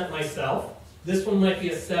 100% myself. This one might be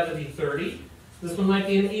a 70-30. This one might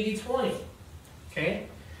be an 80-20. Okay?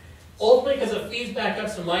 Ultimately, because it feeds back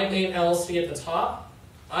up to my main LLC at the top,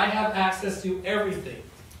 I have access to everything.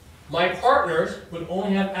 My partners would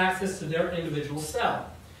only have access to their individual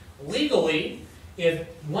cell. Legally, if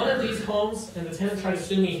one of these homes and the tenant try to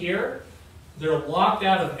sue me here, they're locked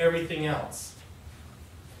out of everything else.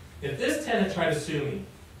 If this tenant tried to sue me,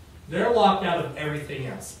 they're locked out of everything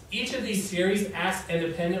else. Each of these series acts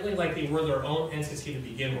independently like they were their own entity to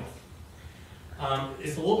begin with.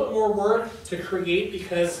 It's a little bit more work to create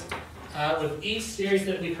because with each series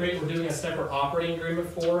that we create, we're doing a separate operating agreement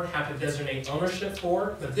for, have to designate ownership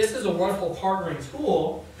for. But this is a wonderful partnering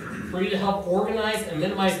tool for you to help organize and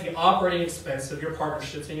minimize the operating expense of your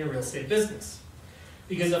partnerships in your real estate business.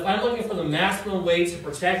 Because if I'm looking for the maximum way to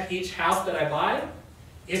protect each house that I buy,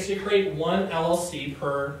 is to create one LLC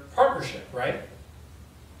per partnership, right?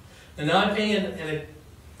 And now I'm paying an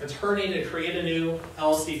attorney to create a new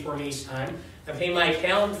LLC for me each time. I'm paying my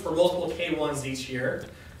accountant for multiple K-1s each year.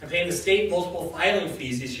 I'm paying the state multiple filing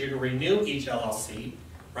fees each year to renew each LLC,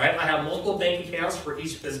 right? I have multiple bank accounts for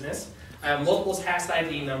each business. I have multiple tax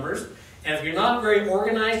ID numbers. And if you're not very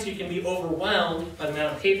organized, you can be overwhelmed by the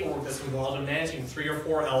amount of paperwork that's involved in managing 3 or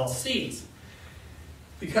 4 LLCs.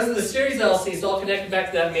 Because of the series LLC, it's all connected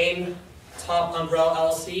back to that main top umbrella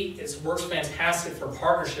LLC. It works fantastic for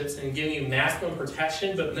partnerships and giving you maximum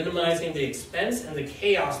protection, but minimizing the expense and the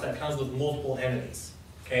chaos that comes with multiple entities.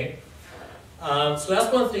 Okay? So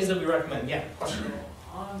that's one of the things that we recommend. Yeah, question?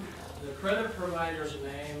 On the credit provider's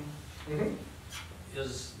name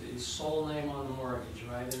is the sole name on the mortgage,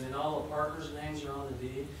 right? And then all the partners' names are on the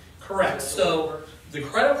deed? Correct. So the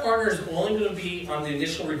credit partner is only going to be on the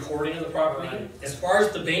initial recording of the property. Right. As far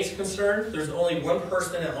as the bank's concerned, there's only one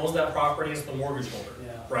person that owns that property, it's the mortgage holder,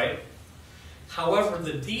 Yeah. right? However,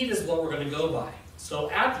 the deed is what we're going to go by.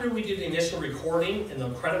 So after we do the initial recording in the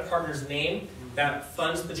credit partner's name, that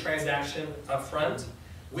funds the transaction up front,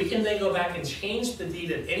 we can then go back and change the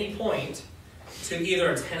deed at any point to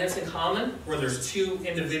either a tenants in common, where there's two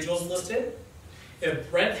individuals listed. If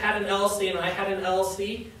Brent had an LLC and I had an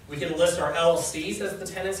LLC, we can list our LLCs as the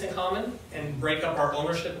tenants in common and break up our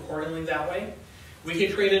ownership accordingly that way. We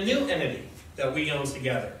could create a new entity that we own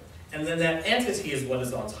together, and then that entity is what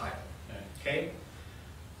is on title. Okay?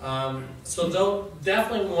 So though,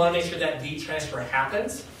 definitely we want to make sure that deed transfer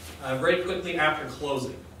happens very quickly after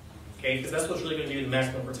closing. Okay? Because that's what's really going to give you the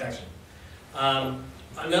maximum protection.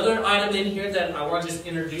 Another item in here that I want to just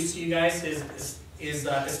introduce to you guys is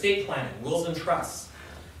estate planning, wills and trusts.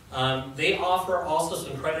 They offer also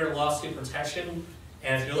some creditor lawsuit protection,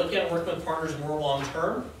 and if you're looking at working with partners more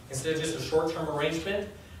long-term, instead of just a short-term arrangement,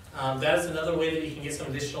 that is another way that you can get some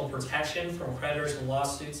additional protection from creditors and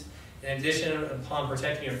lawsuits, in addition upon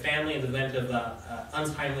protecting your family in the event of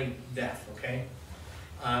untimely death, okay?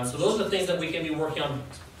 So those are the things that we can be working on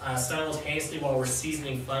simultaneously while we're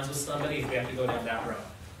seasoning funds with somebody if we have to go down that road,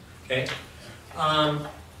 okay?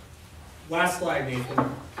 Last slide,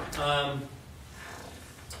 Nathan.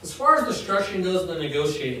 As far as the structuring goes and the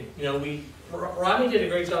negotiating, you know, Rodney did a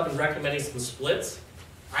great job in recommending some splits.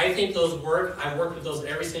 I think those work. I've worked with those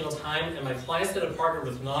every single time, and my clients that have partnered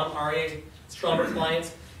with non-RA stronger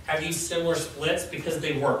clients have used similar splits because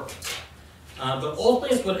they work. But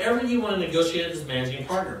ultimately, it's whatever you want to negotiate as managing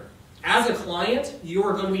partner. As a client, you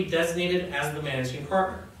are going to be designated as the managing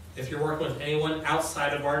partner if you're working with anyone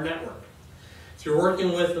outside of our network. If you're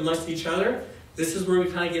working with amongst each other, this is where we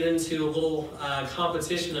kind of get into a little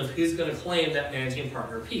competition of who's going to claim that managing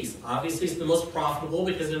partner piece. Obviously, it's the most profitable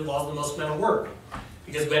because it involves the most amount of work.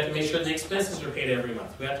 Because we have to make sure the expenses are paid every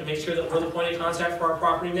month. We have to make sure that we're the point of contact for our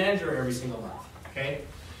property manager every single month. Okay.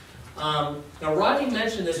 Now, Rodney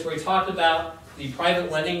mentioned this where he talked about the private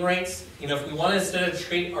lending rates. You know, if we want to instead of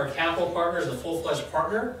treat our capital partner as a full-fledged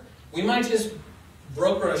partner, we might just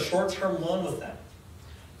broker a short-term loan with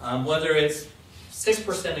them. Whether it's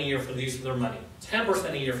 6% a year for the use of their money,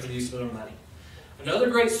 10% a year for the use of their money.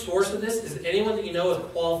 Another great source of this is anyone that you know with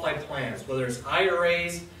qualified plans, whether it's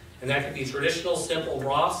IRAs, and that could be traditional, simple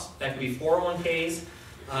Roths, that could be 401ks.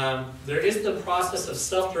 There is the process of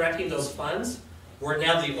self-directing those funds, where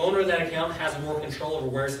now the owner of that account has more control over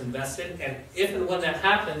where it's invested, and if and when that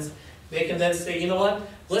happens, they can then say, you know what,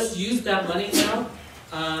 let's use that money now.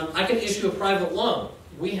 I can issue a private loan.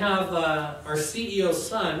 We have our CEO's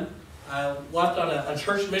son left on a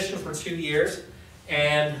church mission for 2 years,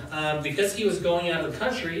 and because he was going out of the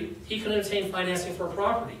country, he couldn't obtain financing for a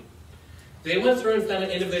property. They went through and found an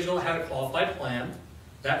individual who had a qualified plan.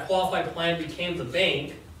 That qualified plan became the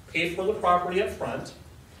bank, paid for the property up front.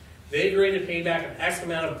 They agreed to pay back an X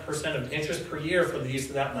amount of percent of interest per year for the use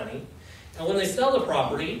of that money. And when they sell the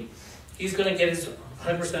property, he's going to get his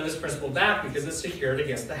 100% of his principal back because it's secured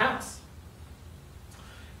against the house.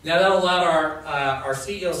 Now that allowed our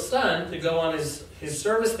CEO's son to go on his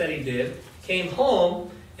service that he did, came home,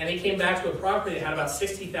 and he came back to a property that had about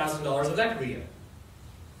 $60,000 of equity in it.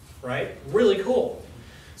 Right? Really cool.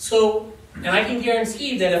 So, and I can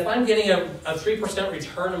guarantee that if I'm getting a 3%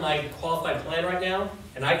 return on my qualified plan right now,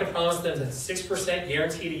 and I can promise them that 6%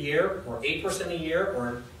 guaranteed a year, or 8% a year,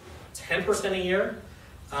 or 10% a year,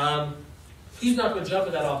 he's not going to jump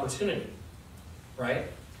at that opportunity. Right?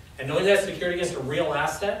 And knowing that it's secured against a real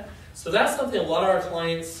asset. So that's something a lot of our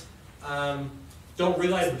clients don't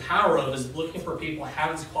realize the power of, is looking for people who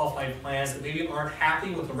have these qualified plans that maybe aren't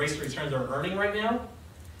happy with the rates of return they're earning right now.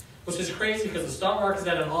 Which is crazy because the stock market is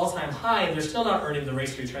at an all-time high and they're still not earning the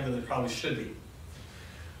rates of return that they probably should be.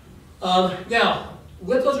 Now,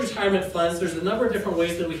 with those retirement funds, there's a number of different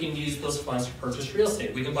ways that we can use those funds to purchase real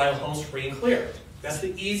estate. We can buy homes free and clear. That's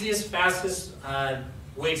the easiest, fastest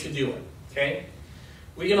way to do it. Okay?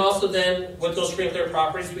 We can also then, with those free and clear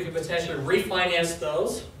properties, we can potentially refinance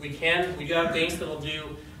those. We do have banks that will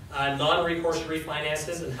do non-recourse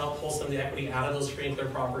refinances and help pull some of the equity out of those free and clear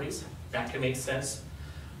properties. That can make sense.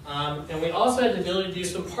 And we also have the ability to do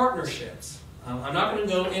some partnerships. I'm not going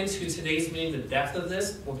to go into today's meeting the depth of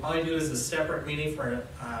this. We'll probably do it as a separate meeting for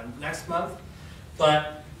next month.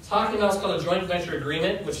 But talking about what's called a joint venture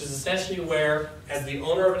agreement, which is essentially where, as the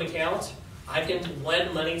owner of an account, I can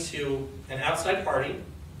lend money to an outside party,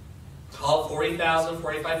 call it $40,000,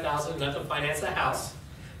 $45,000, enough to finance a house.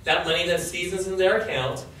 That money then seasons in their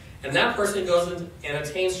account, and that person goes and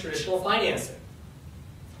obtains traditional financing.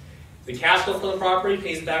 The cash flow from the property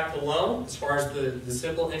pays back the loan as far as the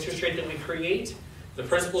simple interest rate that we create. The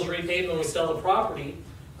principal is repaid when we sell the property,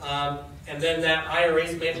 and then that IRA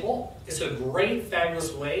is made whole. It's a great,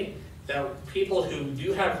 fabulous way that people who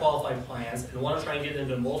do have qualified plans and want to try and get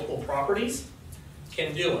into multiple properties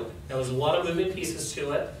can do it. Now, there's a lot of moving pieces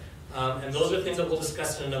to it, and those are things that we'll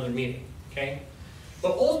discuss in another meeting, okay?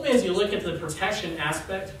 But ultimately, as you look at the protection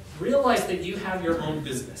aspect, realize that you have your own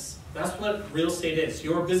business. That's what real estate is.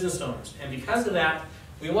 You're business owners. And because of that,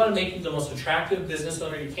 we want to make you the most attractive business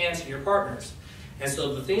owner you can to your partners. And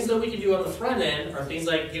so the things that we can do on the front end are things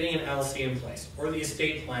like getting an LLC in place, or the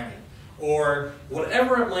estate planning, or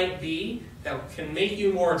whatever it might be that can make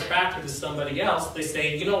you more attractive to somebody else. They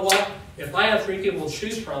say, you know what, if I have 3 people to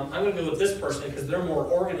choose from, I'm going to go with this person because they're more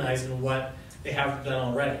organized in what they have done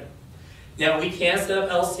already. Now, we can set up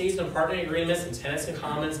LCs and partnering agreements and tenants and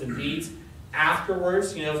commons and deeds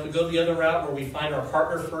afterwards. You know, if we go the other route where we find our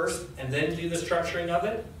partner first and then do the structuring of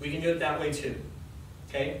it, we can do it that way too.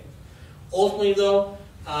 Okay? Ultimately, though,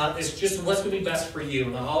 it's just what's going to be best for you.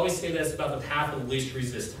 And I always say that it's about the path of least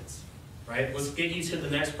resistance. Right? Let's get you to the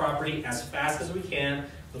next property as fast as we can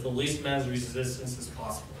with the least amount of resistance as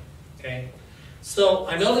possible. Okay? So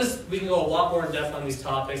I know we can go a lot more in depth on these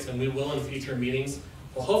topics, and we will in future meetings.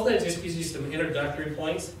 Well, hopefully that just gives you some introductory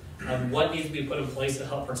points of what needs to be put in place to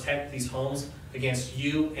help protect these homes against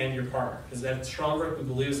you and your partner. Because at Strongwork, we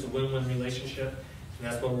believe it's a win-win relationship,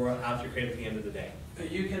 and that's what we're out to create at the end of the day.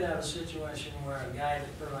 But you could have a situation where a guy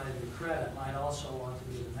that provided the credit might also want to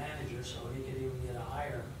be the manager, so he could even get a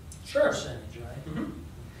higher percentage, right? Mm-hmm.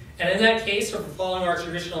 And in that case, if we're following our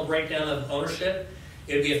traditional breakdown of ownership,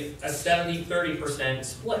 it would be a 70-30%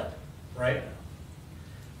 split, right?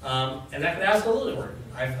 And that could absolutely work.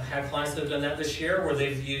 I've had clients that have done that this year where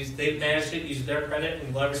they've managed to use their credit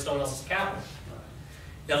and leverage someone else's capital.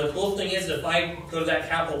 Now the cool thing is if I go to that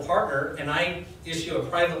capital partner and I issue a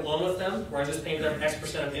private loan with them where I just pay them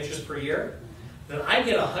X% of interest per year, then I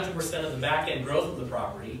get 100% of the back end growth of the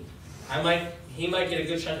property. He might get a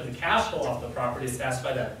good chunk of the cash flow off the property to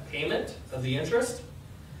satisfy that payment of the interest,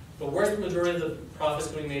 but where's the majority of the profits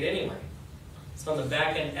going to be made anyway? It's on the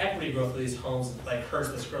back end equity growth of these homes, like hers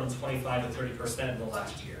that's grown 25 to 30% in the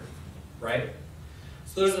last year, right?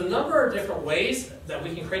 So there's a number of different ways that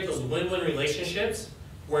we can create those win-win relationships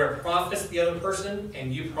where it profits the other person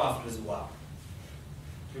and you profit as well.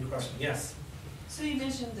 Good question, yes? So you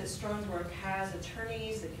mentioned that Strongwork has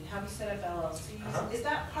attorneys that can help you set up LLCs. Is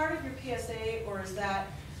that part of your PSA, or is that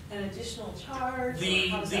an additional charge? The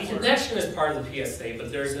connection is part of the PSA,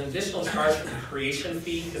 but there's an additional charge for the creation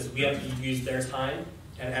fee because we have to use their time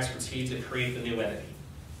and expertise to create the new entity.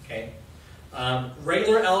 Okay.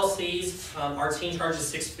 Regular LLCs, our team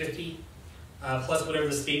charges $650 plus whatever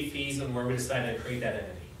the state fees and where we decide to create that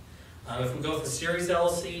entity. If we go with the series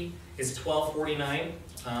LLC, it's $1249,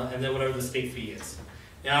 and then whatever the state fee is.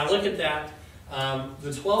 Now, look at that. The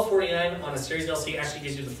 $1249 on a series LLC actually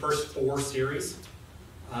gives you the first 4 series.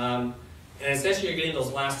 And essentially you're getting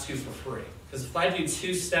those last 2 for free. Because if I do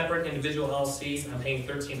 2 separate individual LLCs, I'm paying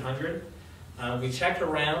 $1,300. We checked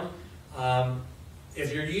around.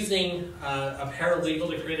 If you're using a paralegal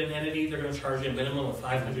to create an entity, they're going to charge you a minimum of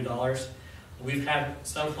 $500. We've had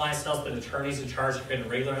some clients tell us that attorneys in charge to create a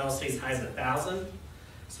regular LLC as high as $1,000.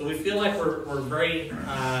 So we feel like we're very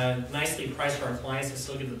nicely priced for our clients to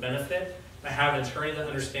still get the benefit, but have an attorney that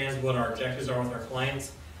understands what our objectives are with our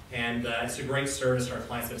clients. And it's a great service for our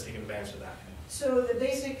clients that have taken advantage of that. So the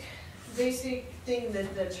basic thing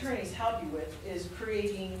that the attorneys help you with is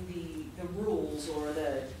creating the rules or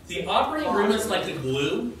the operating agreement's like the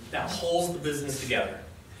glue that holds the business together.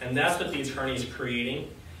 And that's what the attorney is creating.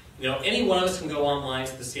 You know, any one of us can go online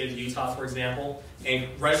to the state of Utah, for example, and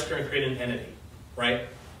register and create an entity, right?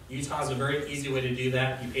 Utah is a very easy way to do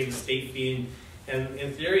that. You pay the state fee, and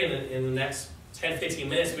in theory, in the next 10, 15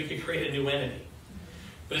 minutes, we could create a new entity.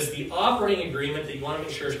 But it's the operating agreement that you want to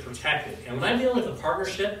make sure is protected. And when I'm dealing with a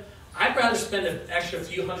partnership, I'd rather spend an extra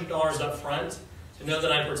few $100s up front to know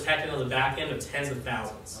that I'm protected on the back end of tens of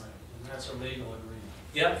thousands. Right. And that's a legal agreement.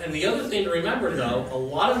 Yep, and the other thing to remember though, a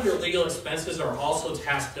lot of your legal expenses are also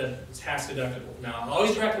tax deductible. Now, I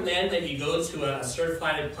always recommend that you go to a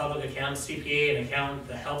certified public accountant, CPA, and accountant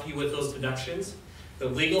to help you with those deductions. The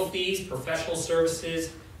legal fees, professional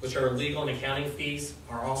services, which are legal and accounting fees,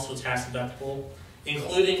 are also tax deductible,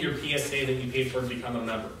 including your PSA that you paid for to become a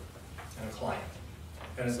member and a client.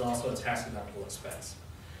 That is also a tax deductible expense.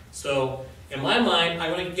 So in my mind,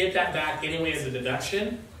 I want to get that back anyway as a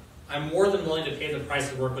deduction. I'm more than willing to pay the price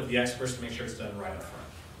to work with the experts to make sure it's done right up front.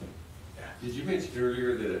 Yeah. Did you mention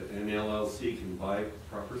earlier that an LLC can buy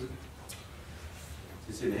property?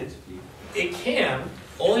 It's an entity. It can,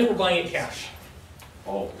 only if we're buying it cash.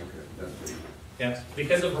 Oh, okay, that's pretty good. Yes,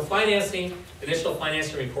 because if we're financing, initial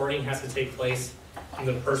financing recording has to take place in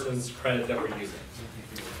the person's credit that we're using.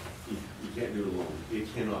 You can't do it alone.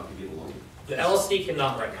 It cannot get a loan. The LLC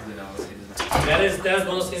cannot right now. That is one of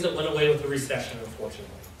those things that went away with the recession,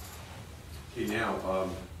 unfortunately. Okay, now,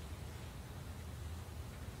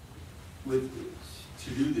 to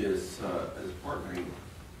do this as partnering,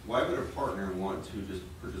 why would a partner want to just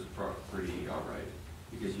purchase property outright?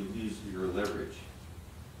 Because you lose your leverage.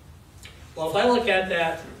 Well, if I look at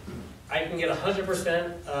that, I can get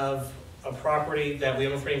 100% of a property that we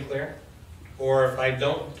have a free and clear, or if I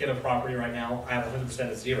don't get a property right now, I have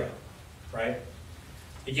 100% of zero, right?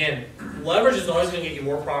 Again, leverage is always going to get you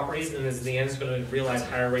more properties, and in the end, it's going to realize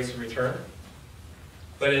higher rates of return.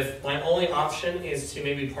 But if my only option is to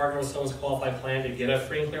maybe partner with someone's qualified plan to get a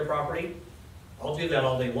free and clear property, I'll do that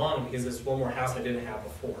all day long because it's one more house I didn't have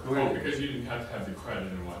before. Well, because you didn't have to have the credit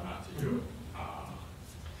and whatnot to do it.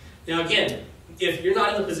 Now again, if you're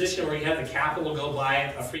not in a position where you have the capital to go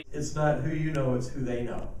buy a free... It's not who you know, it's who they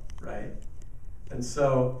know, right? And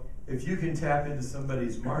so if you can tap into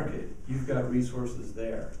somebody's market, you've got resources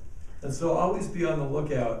there. And so always be on the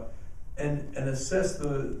lookout and assess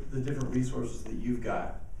the different resources that you've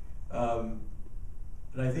got. And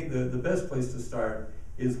I think the best place to start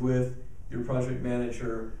is with your project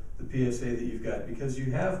manager, the PSA that you've got, because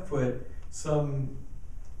you have put some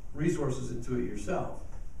resources into it yourself.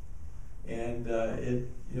 And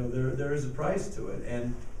there is a price to it,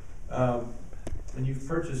 and you've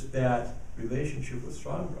purchased that relationship with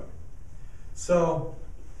Strongbrook. So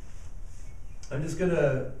I'm just going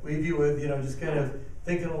to leave you with just kind of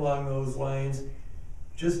thinking along those lines,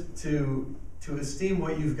 just to esteem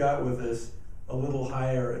what you've got with us a little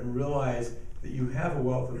higher and realize that you have a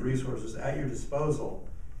wealth of resources at your disposal,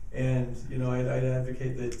 and I'd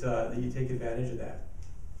advocate that you take advantage of that.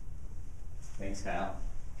 Thanks, Kyle.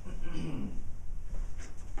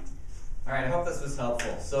 All right, I hope this was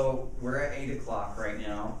helpful. So we're at 8 o'clock right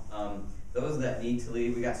now. Those that need to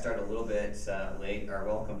leave, we got started a little bit late, are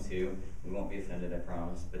welcome to. We won't be offended, I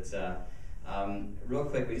promise. But real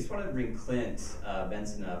quick, we just wanted to bring Clint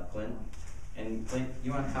Benson up. Clint,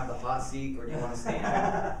 you want to have the hot seat or do you want to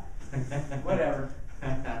stand? Whatever.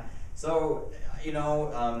 So,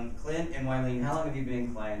 Clint and Wileen, how long have you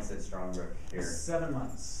been clients at Strongbrook here? 7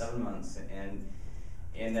 months. 7 months, and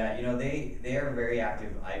they are very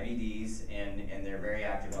active IBDs and they're very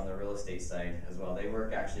active on the real estate side as well. They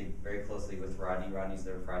work actually very closely with Rodney. Rodney's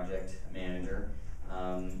their project manager.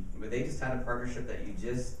 But they just had a partnership that you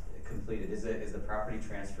just completed. Is the property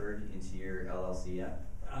transferred into your LLC yet?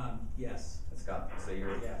 Yes. It's got, so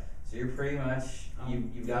you're Yeah. So you're pretty much,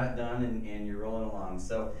 you've got it done and you're rolling along.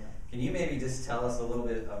 So can you maybe just tell us a little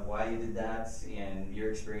bit of why you did that and your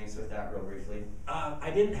experience with that real briefly?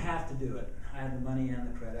 I didn't have to do it. I had the money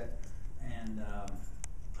and the credit, and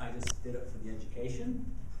I just did it for the education.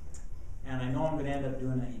 And I know I'm going to end up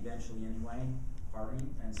doing it eventually anyway, partnering.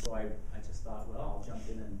 And so I just thought, well, I'll jump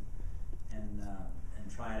in and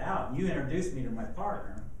try it out. And you introduced me to my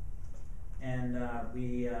partner, and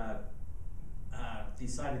we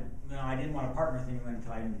decided, I didn't want to partner with anyone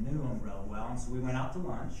until I knew him real well. And so we went out to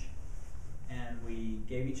lunch, and we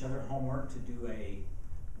gave each other homework to do a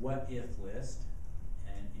what-if list.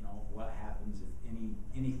 What happens if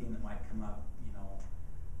anything that might come up,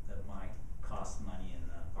 that might cost money in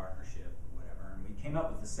the partnership or whatever. And we came up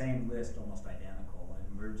with the same list, almost identical.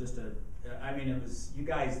 And we're just it was, you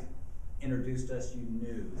guys introduced us, you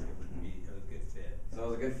knew it would be a good fit. So it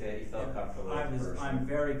was a good fit, you felt comfortable with the person? I'm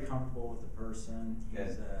very comfortable with the person.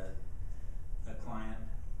 He's a client.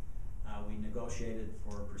 We negotiated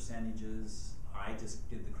for percentages. I just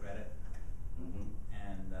did the credit. Mm-hmm.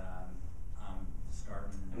 And I'm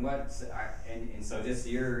starting. And so just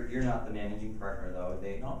you're not the managing partner though.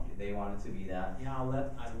 They wanted to be that. Yeah, I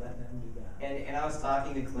let them do that. And I was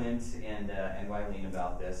talking to Clint and Wileen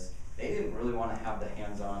about this. They didn't really want to have the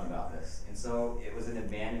hands-on about this, and so it was an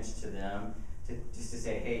advantage to them to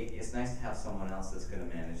say, hey, it's nice to have someone else that's going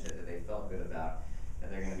to manage it that they felt good about, that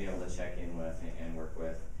they're going to be able to check in with and work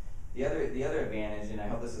with. The other advantage, and I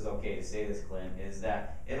hope this is okay to say this, Clint, is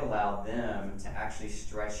that it allowed them to actually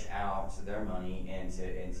stretch out their money and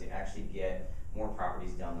to actually get more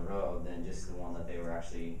properties down the road than just the one that they were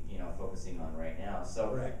actually, focusing on right now. So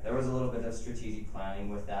Correct. there was a little bit of strategic planning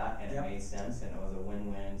with that, and Yep. it made sense, and it was a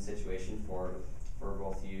win-win situation for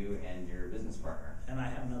both you and your business partner. And I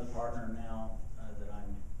have another partner now that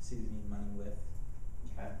I'm seasoning money with,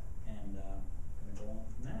 Okay, and gonna go on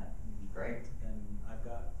from that. great, And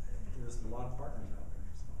there's a lot of partners out there,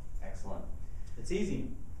 so excellent, it's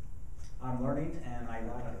easy. I'm learning and I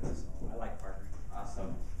like it, so I like partnering.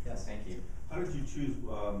 awesome. Yes. Thank you. How did you choose,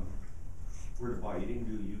 where to buy? You didn't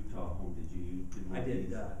do Utah home, did you? I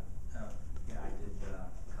did, I did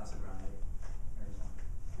Casa Grande,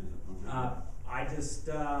 Arizona.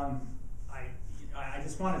 I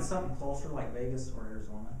just wanted something closer like Vegas or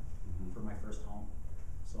Arizona Mhm. for my first home,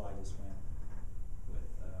 so I just went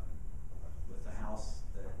with the house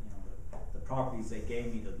that, the properties they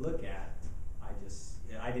gave me to look at.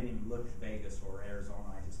 I didn't even look at Vegas or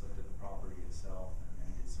Arizona, I just looked at the property itself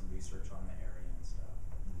and did some research on the area and stuff.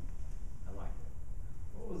 I liked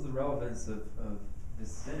it. What was the relevance of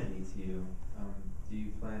vicinity to you? Do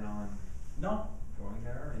you plan on No, going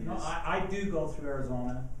there? Or you no, just- I do go through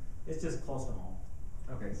Arizona, it's just close to home.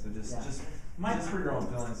 Okay, so just Yeah. just My- just for your own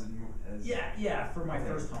feelings as Yeah, for my Okay.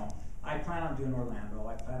 first home. I plan on doing Orlando,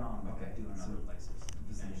 I plan on Okay, doing so other places.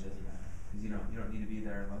 vicinity eventually. doesn't matter because you don't need to be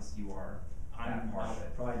there unless you are that part I'll of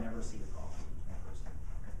it. probably never see the cost of my first home.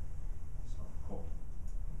 So, Cool.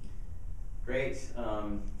 Great,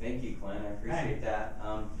 thank you, Glenn, I appreciate Hey. that.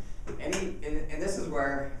 And this is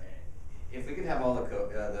where, if we could have all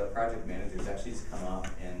the project managers actually just come up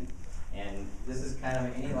and this is kind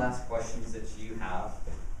of any last questions that you have,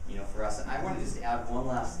 for us. And I want to just add one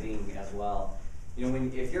last thing as well.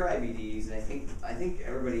 If you're IBDs, and I think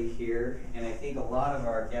everybody here, and I think a lot of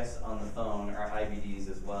our guests on the phone are IBDs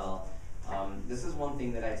as well. This is one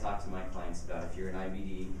thing that I talk to my clients about. If you're an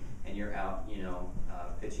IBD and you're out,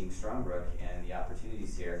 pitching Strongbrook and the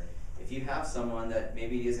opportunities here, if you have someone that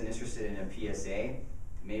maybe isn't interested in a PSA,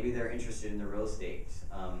 maybe they're interested in the real estate,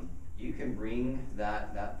 you can bring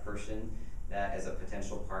that person that as a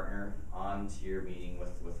potential partner onto your meeting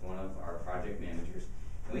with one of our project managers.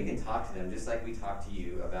 And we can talk to them just like we talk to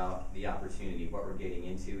you about the opportunity, what we're getting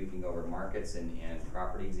into. We can go over markets and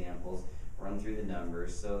property examples, run through the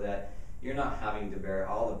numbers so that you're not having to bear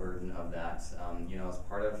all the burden of that. As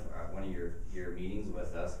part of one of your meetings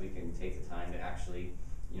with us, we can take the time to actually,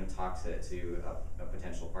 talk to a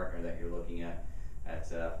potential partner that you're looking at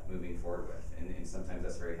moving forward with. And sometimes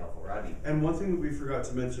that's very helpful. Rodney? And one thing that we forgot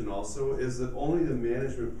to mention also is that only the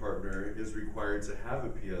management partner is required to have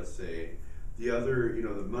a PSA. The other,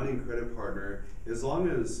 the money and credit partner, as long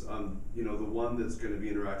as, the one that's gonna be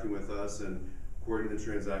interacting with us and coordinating the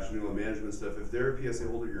transaction, doing all the management stuff, if they're a PSA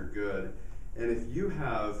holder, you're good. And if you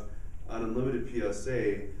have an unlimited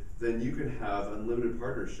PSA, then you can have unlimited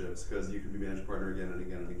partnerships because you can be managed partner again and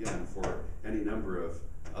again and again for any number of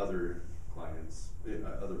other clients,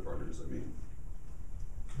 other partners, I mean.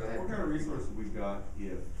 Go ahead. What kind of resources we've got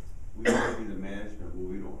if we want to do the management, well,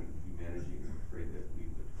 we don't want to be managing, I'm afraid that we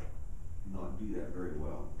would not do that very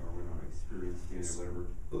well, or we're not experienced in it, whatever.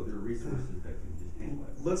 There are resources that can just handle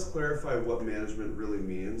it. Let's clarify what management really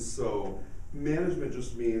means. So management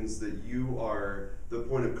just means that you are the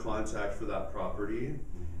point of contact for that property.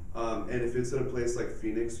 And if it's in a place like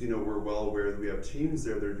Phoenix, we're well aware that we have teams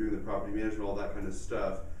there that are doing the property management, all that kind of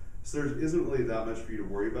stuff. So there isn't really that much for you to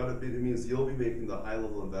worry about. It means you'll be making the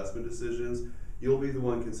high-level investment decisions. You'll be the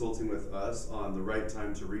one consulting with us on the right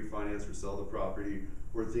time to refinance or sell the property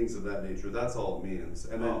or things of that nature. That's all it means.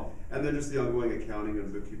 And then just the ongoing accounting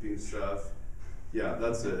and bookkeeping stuff. Yeah,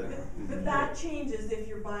 that's it. But that changes if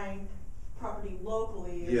you're buying property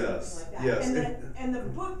locally or Yes, something like that. yes. And the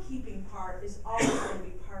bookkeeping part is always going to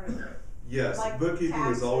be part of it. Yes, Like bookkeeping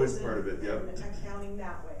is always taxes part of it, and- yep. and accounting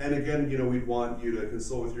that way. And again, we'd want you to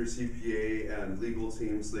consult with your CPA and legal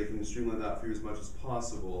team so they can streamline that for you as much as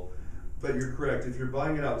possible. But you're correct, if you're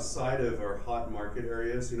buying it outside of our hot market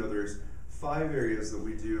areas, there's 5 areas that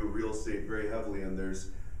we do real estate very heavily in.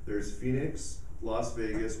 There's Phoenix, Las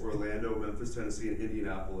Vegas, Orlando, Memphis, Tennessee, and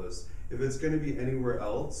Indianapolis. If it's gonna be anywhere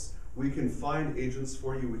else, we can find agents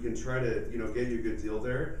for you, we can try to, get you a good deal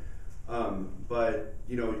there. But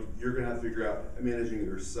you're gonna have to figure out managing it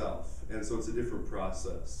yourself, and so it's a different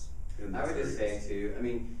process. I would just say too,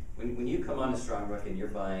 when you come on to Strongbrook and you're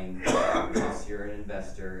buying properties, you're an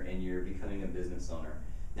investor and you're becoming a business owner.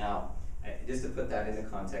 Now, just to put that into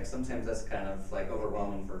context, sometimes that's kind of like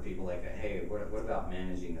overwhelming for people like, hey, what about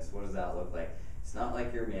managing this? What does that look like? It's not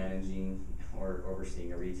like you're managing or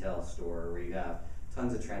overseeing a retail store where you have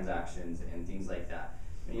tons of transactions and things like that.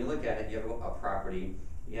 When you look at it, you have a property,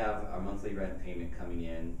 you have a monthly rent payment coming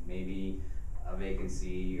in, maybe a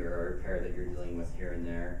vacancy or a repair that you're dealing with here and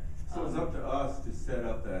there. So it's up to us to set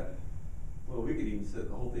up that, well, we could even set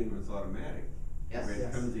the whole thing where it's automatic. Yes. Rent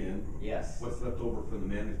Yes. comes in. Yes. What's left over from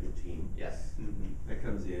the management team, Yes. that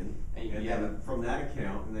comes in. And And then from that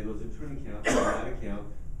account, and then goes into an account, from that account,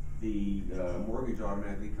 the mortgage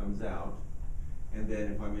automatically comes out. And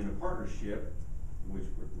then if I'm in a partnership, which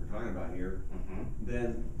we're talking about here,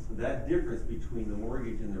 then that difference between the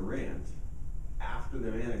mortgage and the rent, after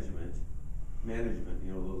the management,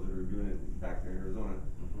 you know, those that are doing it back there in Arizona,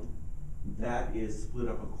 that is split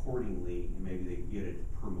up accordingly, and maybe they get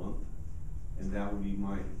it per month, and that would be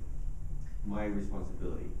my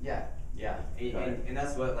responsibility. Yeah, yeah, Got it. and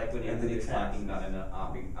that's what, like when And then Anthony's the talking about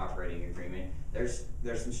taxes. an operating agreement, there's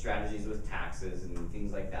some strategies with taxes and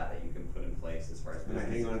things like that that you can put in place as far as. And I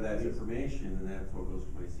hang on to that information, and that's what goes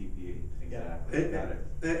to my CPA. Exactly. And, Got it.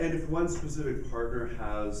 and if one specific partner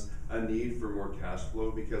has a need for more cash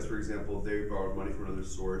flow, because for example, they borrowed money from another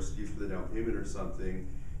source, used for the down payment or something,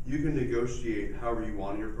 you can negotiate however you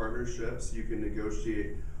want in your partnerships. You can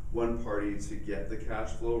negotiate one party to get the cash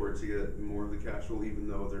flow or to get more of the cash flow, even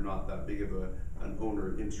though they're not that big of an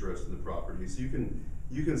owner interest in the property. So you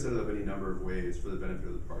can set it up any number of ways for the benefit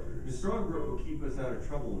of the partners. The strong group will keep us out of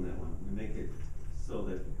trouble in that one, we make it so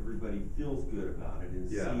that everybody feels good about it and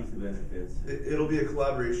Yeah. sees the benefits. It'll be a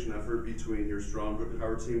collaboration effort between your strong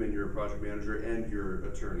power team and your project manager and your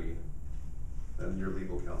attorney and your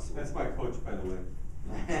legal counsel. That's my coach, by the way.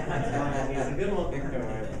 He's a good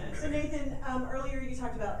one. So Nathan, earlier you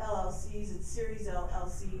talked about LLCs, it's series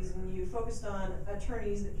LLCs, and you focused on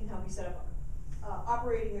attorneys that can help you set up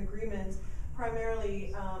operating agreements,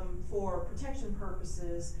 primarily for protection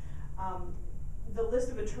purposes. The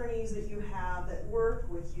list of attorneys that you have that work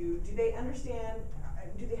with you, do they understand,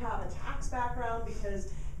 do they have a tax background?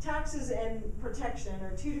 Because taxes and protection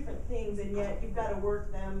are two different things, and yet you've got to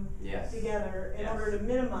work them Yes. together in Yes. order to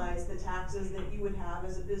minimize the taxes that you would have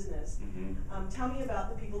as a business. Tell me about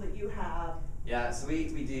the people that you have. Yeah, so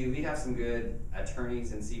we have some good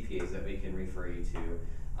attorneys and CPAs that we can refer you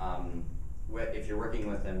to. If you're working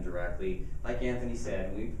with them directly, like Anthony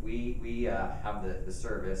said, we have the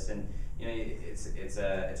service, and you know it's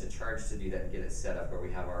a charge to do that and get it set up where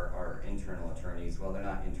we have our internal attorneys. Well, they're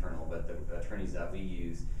not internal, but the attorneys that we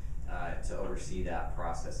use to oversee that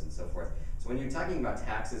process and so forth. So when you're talking about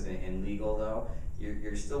taxes and legal, though,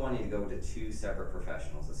 you're still wanting to go to two separate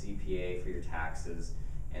professionals: a CPA for your taxes,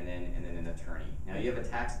 and then an attorney. Now you have a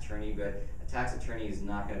tax attorney, but a tax attorney is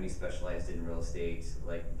not going to be specialized in real estate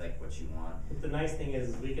like what you want. But the nice thing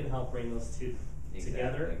is we can help bring those two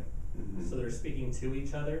together, so they're speaking to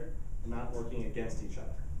each other, not working against each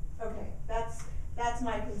other. Okay, that's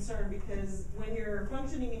my concern, because when you're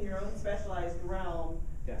functioning in your own specialized realm,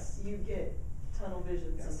 Yes. you get tunnel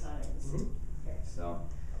vision sometimes. Okay. So,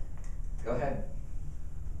 go ahead.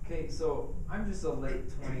 Okay, so I'm just a late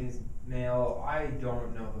 20s male. I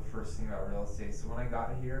don't know the first thing about real estate. So when I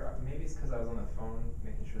got here, maybe it's because I was on the phone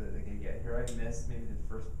making sure that they could get here. I missed maybe the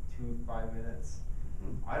first 5 minutes.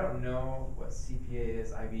 I don't know what CPA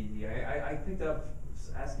is, IBD. I picked up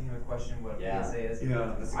asking him a question what Yeah. PSA is.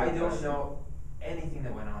 Yeah. That's a I good don't question. know anything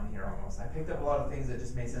that went on here almost. I picked up a lot of things that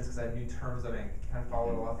just made sense because I knew terms and I kind of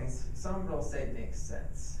followed a lot of things. Some real estate makes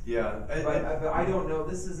sense. Yeah. But I don't know,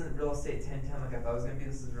 this isn't real estate 1010 like I thought it was going to be.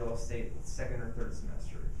 This is real estate second or third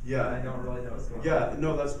semester. Yeah. I don't really know what's going on. Yeah,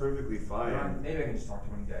 no, that's perfectly fine. Maybe I can just talk to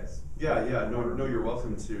one of you guys. Yeah, no, you're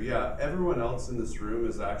welcome to. Yeah, everyone else in this room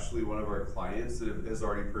is actually one of our clients that has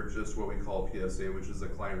already purchased what we call PSA, which is a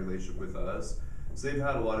client relationship with us. So they've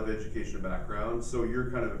had a lot of education and background, so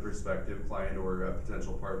you're kind of a prospective client or a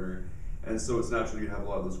potential partner. And so it's natural you have a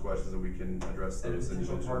lot of those questions and we can address And those.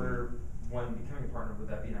 potential individually. partner, when becoming a partner, would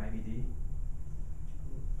that be an IBD?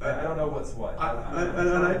 I don't know what's what. An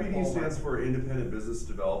IBD stands for Independent Business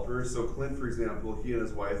Developer. So Clint, for example, he and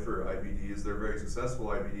his wife are IBDs. They're very successful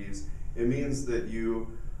IBDs. It means that you're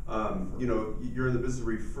in the business of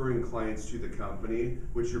referring clients to the company,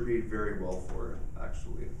 which you're paid very well for,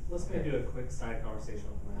 actually. Let's maybe do a quick side conversation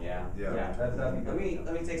on that. Yeah. Yeah. That'd be good.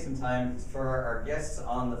 Let me take some time for our guests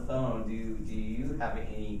on the phone. Do you have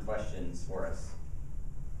any questions for us?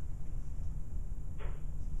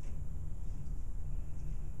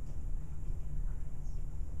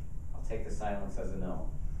 I'll take the silence as a no.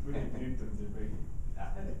 We can mute them, they're making.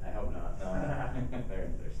 I hope not. No, they're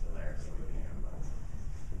still there. So we can hear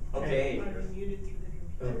them. Okay. Might be muted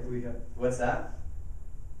through the computer. What's that?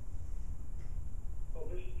 Oh,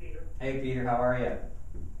 this is Peter. Hey, Peter. How are you?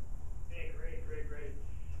 Hey, great.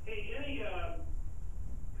 Hey, any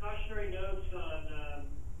cautionary notes on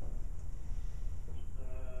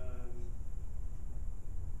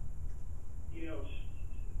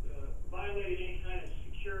violating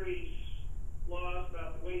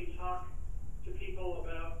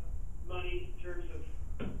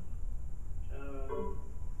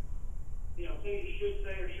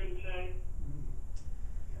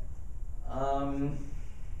You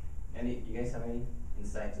guys have any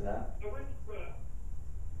insight to that? I went,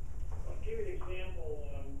 I'll give you an example.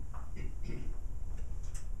 I'm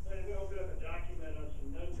going to open up a document on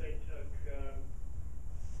some notes I took a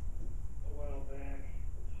while back.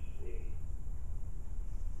 Let's see.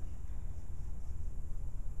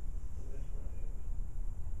 That's not it.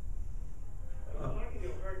 I was talking to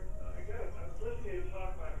I was listening to a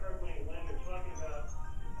talk by a hard-money lender talking about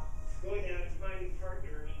going out and finding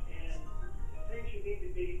partners and the things you need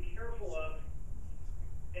to be careful of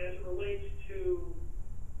as it relates to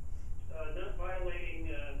not violating,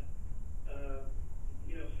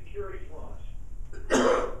 securities laws.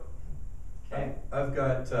 Okay. I've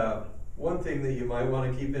got one thing that you might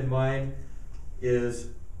want to keep in mind is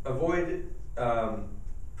avoid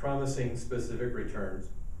promising specific returns.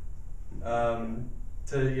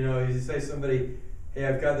 You say somebody, hey,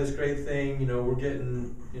 I've got this great thing, we're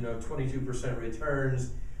getting 22%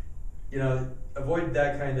 returns. Avoid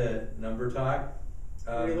that kind of number talk.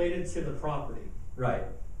 Related to the property. Right.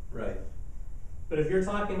 But if you're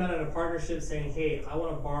talking about in a partnership saying, hey, I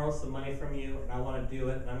want to borrow some money from you and I want to do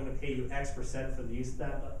it and I'm going to pay you X% for the use of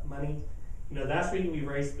that money, that's where you can be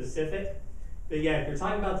very specific. But yeah, if you're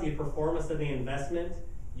talking about the performance of the investment,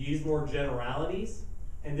 use more generalities,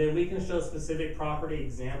 and then we can show specific property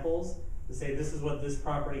examples to say this is what this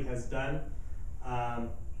property has done to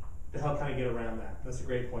help kind of get around that. That's a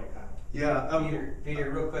great point, Kyle. Yeah.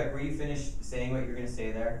 Peter, real quick, were you finished saying what you're going to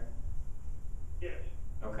say there? Yes.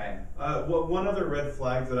 Okay. Well, one other red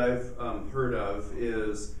flag that I've heard of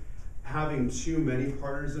is having too many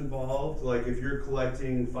partners involved. Like if you're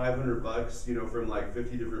collecting $500, from like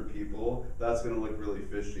 50 different people, that's going to look really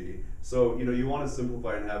fishy. So, you want to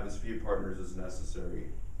simplify and have as few partners as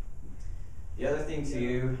necessary. The other thing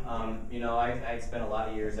too, I spent a lot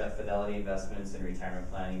of years at Fidelity Investments and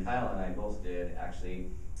retirement planning. Kyle and I both did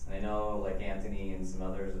actually. And I know like Anthony and some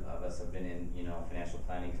others of us have been in, financial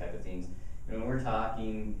planning type of things. When we're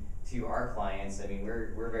talking to our clients,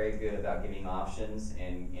 we're very good about giving options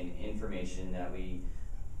and information that we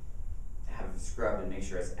have scrubbed and make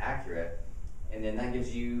sure it's accurate. And then that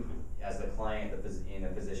gives you, as the client, in a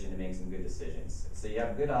position to make some good decisions. So you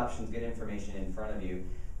have good options, good information in front of you.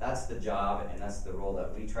 That's the job and that's the role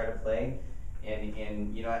that we try to play. And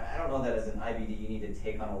I don't know that as an IBD you need to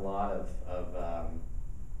take on a lot of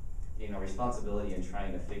responsibility in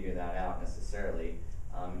trying to figure that out necessarily.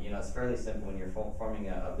 It's fairly simple when you're forming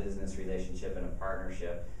a business relationship and a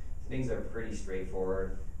partnership. Things are pretty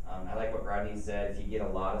straightforward. I like what Rodney said. If you get a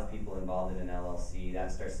lot of people involved in an LLC,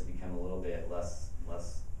 that starts to become a little bit less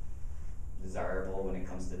desirable when it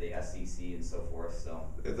comes to the SEC and so forth. So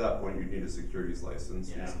at that point, you need a securities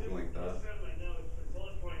license or something like that. I found my notes, the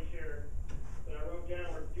bullet points here that I wrote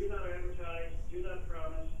down were: do not advertise, do not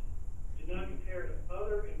promise, do not compare to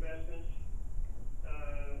other investments.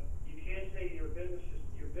 You can't say your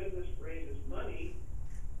business raises money.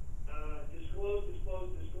 Disclose.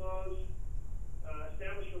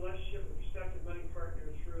 Establish a relationship with prospective money partner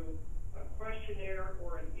through a questionnaire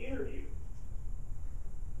or an interview.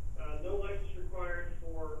 No license required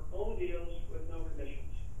for own deals with no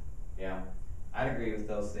commissions. Yeah, I'd agree with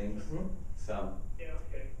those things. So. Yeah.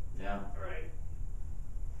 Okay. Yeah. All right.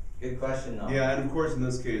 Good question, though. Yeah, and of course, in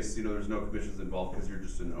this case, there's no commissions involved because you're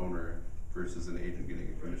just an owner versus an agent getting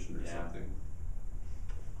a commission or something.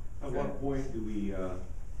 At what point do we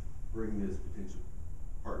bring this potential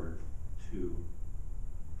partner to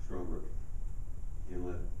Strongbrook and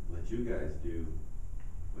let you guys do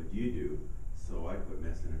what you do, so I quit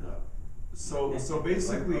messing it up? So I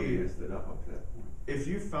basically, probably messed it up to that point. If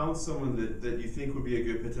you found someone that you think would be a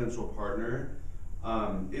good potential partner,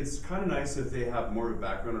 it's kind of nice if they have more of a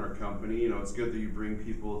background in our company. It's good that you bring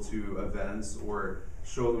people to events or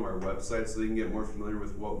show them our website so they can get more familiar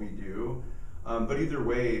with what we do. But either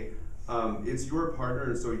way, it's your partner,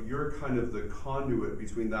 and so you're kind of the conduit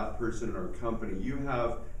between that person and our company. You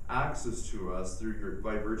have access to us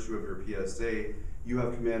by virtue of your PSA. You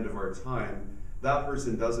have command of our time. That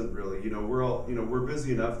person doesn't really. We're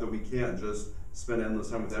busy enough that we can't just spend endless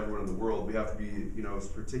time with everyone in the world. We have to be,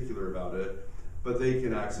 particular about it. But they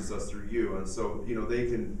can access us through you, and so they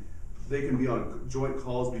can be on joint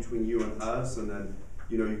calls between you and us, and then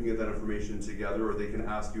you can get that information together, or they can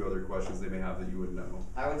ask you other questions they may have that you would know.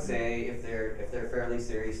 I would say if they're fairly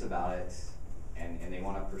serious about it and they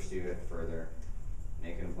want to pursue it further,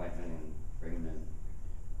 make an appointment and bring them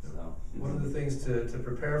in. So one of the things to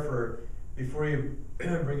prepare for before you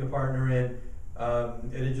bring a partner in,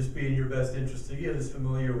 it'd just be in your best interest to get as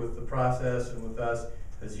familiar with the process and with us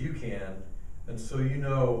as you can, and so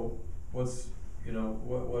what's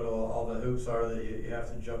what all the hoops are that you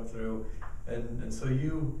have to jump through, and so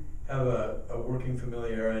you have a working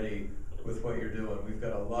familiarity with what you're doing. We've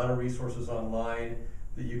got a lot of resources online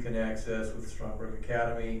that you can access with Strongbrook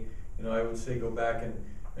Academy. You know, I would say go back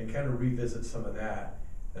and kind of revisit some of that.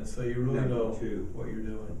 And so you really know what you're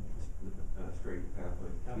doing. Straight pathway.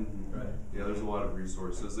 Right. Yeah, there's a lot of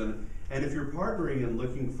resources, and if you're partnering and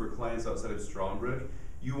looking for clients outside of Strongbrook,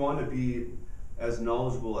 you want to be as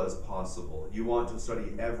knowledgeable as possible. You want to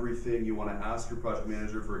study everything. You want to ask your project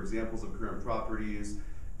manager for examples of current properties,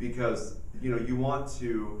 because you want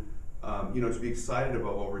to to be excited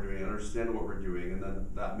about what we're doing and understand what we're doing, and then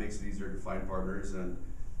that makes it easier to find partners and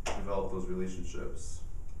develop those relationships.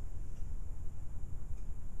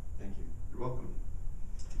 Thank you. You're welcome.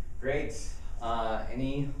 Great.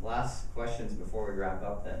 Any last questions before we wrap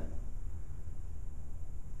up then?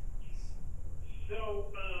 So,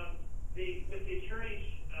 with the attorneys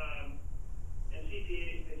and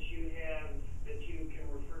CPAs that you have, that you can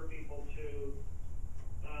refer people to,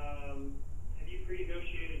 have you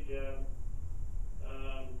pre-negotiated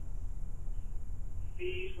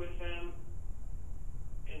fees with them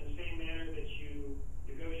in the same manner that you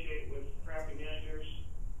negotiate with property managers,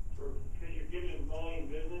 because you're giving them volume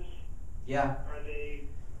business? Yeah. Are they?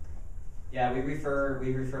 Yeah, we refer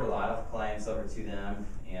a lot of clients over to them,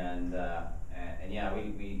 and yeah,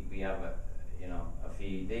 we have a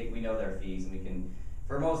fee. We know their fees, and we can,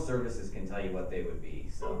 for most services, can tell you what they would be.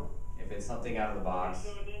 So if it's something out of the box.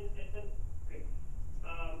 So then, okay.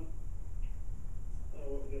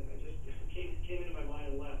 What was it? I just came into my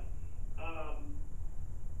mind and left. I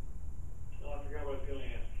forgot what I was going to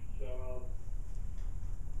ask. So I'll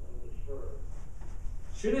defer.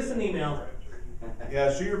 Shoot us an email.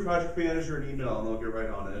 Yeah, shoot your project manager an email and they'll get right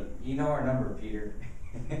on it. You know our number, Peter.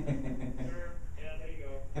 Sure. Yeah, there you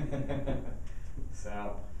go.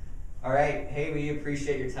 So, all right. Hey, we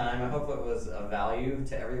appreciate your time. I hope it was of value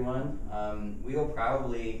to everyone. We will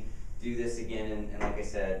probably do this again in, like I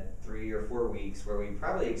said, 3 or 4 weeks, where we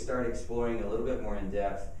probably start exploring a little bit more in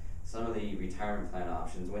depth some of the retirement plan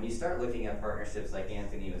options. When you start looking at partnerships like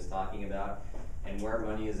Anthony was talking about, and where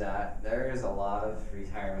money is at, there is a lot of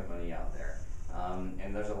retirement money out there.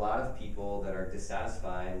 And there's a lot of people that are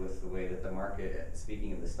dissatisfied with the way that the market,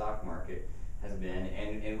 speaking of the stock market, has been.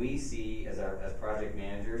 And we see, as project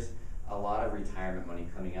managers, a lot of retirement money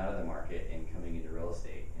coming out of the market and coming into real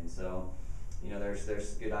estate. And so,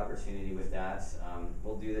 there's good opportunity with that.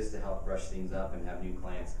 We'll do this to help brush things up and have new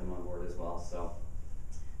clients come on board as well. So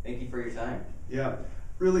thank you for your time. Yeah.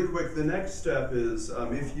 Really quick, the next step is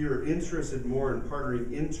if you're interested more in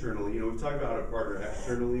partnering internally, we've talked about how to partner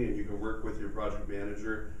externally, and you can work with your project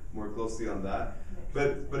manager more closely on that.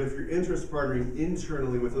 But if you're interested in partnering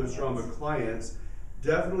internally with other Strongbrook clients,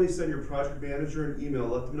 definitely send your project manager an email,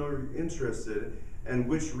 let them know you're interested and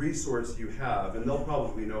which resource you have, and they'll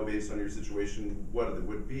probably know based on your situation what it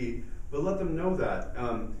would be, but let them know that.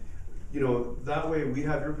 That way we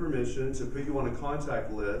have your permission to put you on a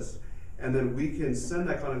contact list, and then we can send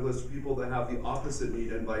that contact list to people that have the opposite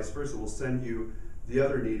need, and vice versa. We'll send you the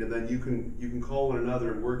other need, and then you can call one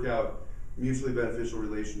another and work out mutually beneficial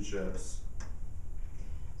relationships.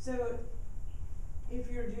 So if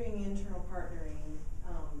you're doing internal partnering,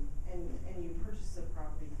 and you purchase a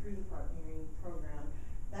property through the partnering program,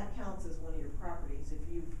 that counts as one of your properties. If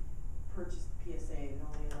you've purchased the PSA, it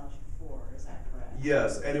only allows you 4, is that correct?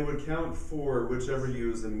 Yes, and it would count for whichever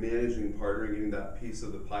you as a managing partner, getting that piece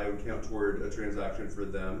of the pie would count toward a transaction for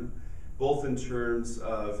them, both in terms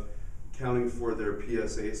of counting for their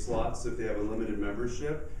PSA slots if they have a limited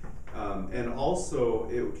membership, and also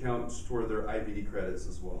it would count toward their IBD credits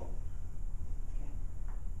as well.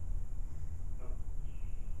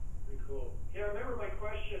 Pretty cool. Yeah, remember my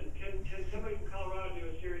question, can somebody from Colorado do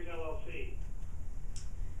a Series LLC?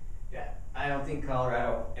 Yeah, I don't think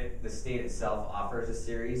Colorado, the state itself, offers a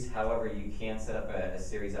series. However, you can set up a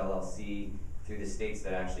series LLC through the states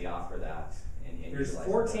that actually offer that. And there's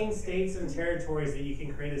 14 states and territories that you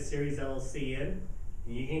can create a series LLC in.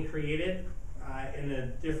 And you can create it in a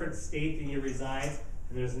different state than you reside,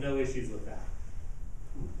 and there's no issues with that.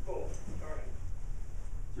 Cool. All right.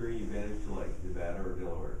 Is there any advantage to like Nevada or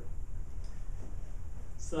Delaware?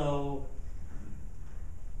 So,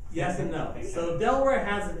 yes and no. So Delaware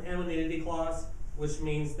has an anonymity clause, which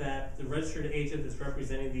means that the registered agent that's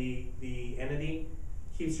representing the entity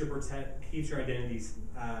keeps your identities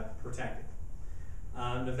protected.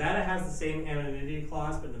 Nevada has the same anonymity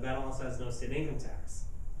clause, but Nevada also has no state income tax.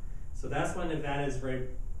 So that's why Nevada is very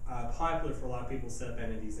popular for a lot of people to set up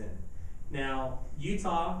entities in. Now,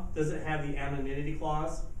 Utah doesn't have the anonymity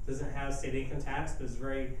clause, doesn't have state income tax, but it's a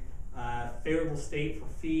very favorable state for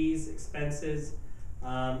fees, expenses.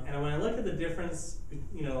 And when I look at the difference,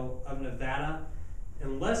 of Nevada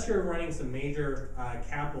unless you're running some major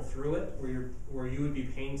capital through it, where you would be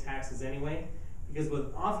paying taxes anyway, because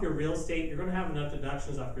off your real estate, you're going to have enough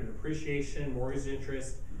deductions off your depreciation, mortgage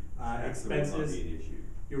interest, expenses.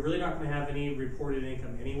 You're really not going to have any reported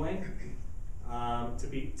income anyway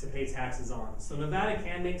to pay taxes on. So Nevada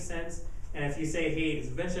can make sense, and if you say, hey,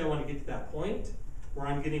 eventually I want to get to that point where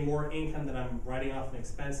I'm getting more income than I'm writing off in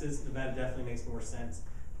expenses, Nevada definitely makes more sense.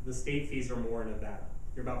 The state fees are more in Nevada.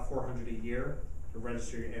 You're about $400 a year to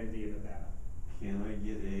register your entity in Nevada. Can I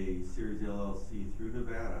get a Series LLC through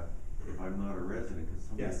Nevada if I'm not a resident? Because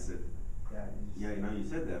somebody said, yeah, you know, you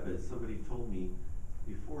said that, but somebody told me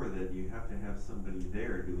before that you have to have somebody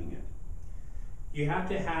there doing it. You have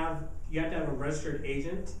to have a registered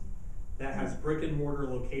agent that has brick and mortar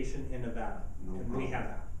location in Nevada, and we have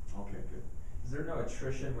that. Okay, good. Is there no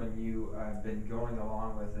attrition when you have been going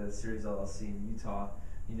along with a Series LLC in Utah?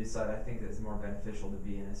 You decide, I think it's more beneficial to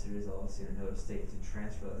be in a Series LLC in another state to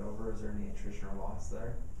transfer that over. Is there any attrition or loss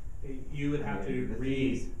there? You would have to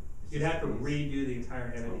you'd have to redo the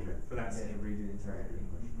entire entity for that state. Redo the entire entity.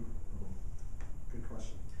 Good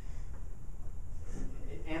question.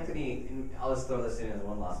 Anthony, and I'll just throw this in as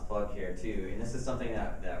one last plug here too, and this is something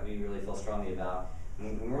that we really feel strongly about.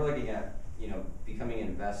 When we're looking at, you know, becoming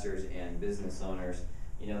investors and business owners,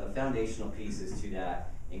 you know, the foundational pieces to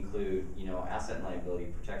that include, you know, asset and liability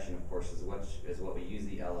protection, of course, is what we use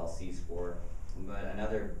the LLCs for. But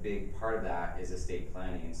another big part of that is estate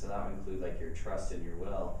planning, and so that would include like your trust and your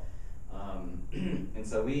will. And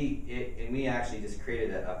so we actually just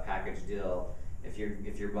created a package deal. If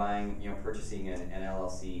you're buying, you know, purchasing an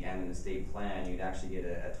LLC and an estate plan, you'd actually get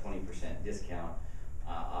a 20% discount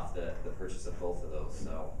off the purchase of both of those.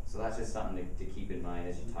 So that's just something to keep in mind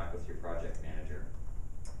as you talk with your project manager.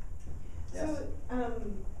 Yes. So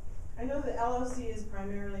I know the LLC is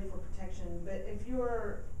primarily for protection, but if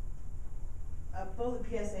you're both a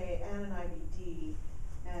PSA and an IBD,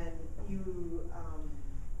 and you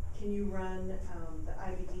can you run the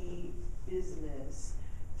IBD business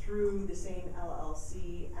through the same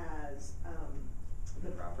LLC as the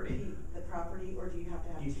property, or do you have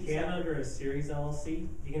to have You two can separate? under a series LLC.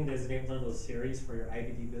 You can designate one of those series for your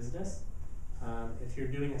IBD business. If you're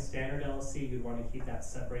doing a standard LLC, you'd want to keep that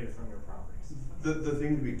separated from your properties. The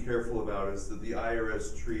thing to be careful about is that the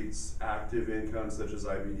IRS treats active income such as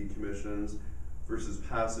IBD commissions versus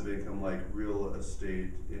passive income like real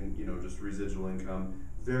estate in, you know, just residual income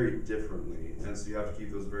very differently, and so you have to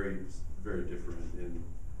keep those very, very different.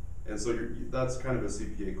 And so that's kind of a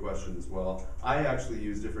CPA question as well. I actually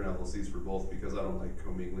use different LLCs for both because I don't like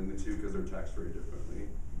commingling the two because they're taxed very differently.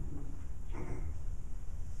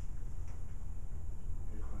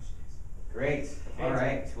 Great. All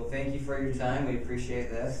right. Well, thank you for your time. We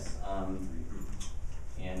appreciate this.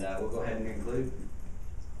 And we'll go ahead and conclude.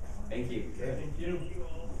 Thank you. Okay. Thank you.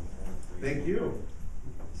 Thank you.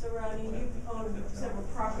 So Rodney, you own several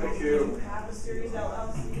properties. Thank Do you. you have a series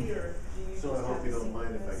LLC, or do you So I just hope have you a don't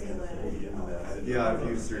mind if I single can fold entity? into that. Yeah, I've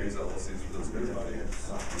used series LLCs for those kinds of things.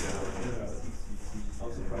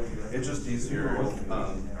 Yeah. It's just easier,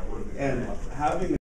 and having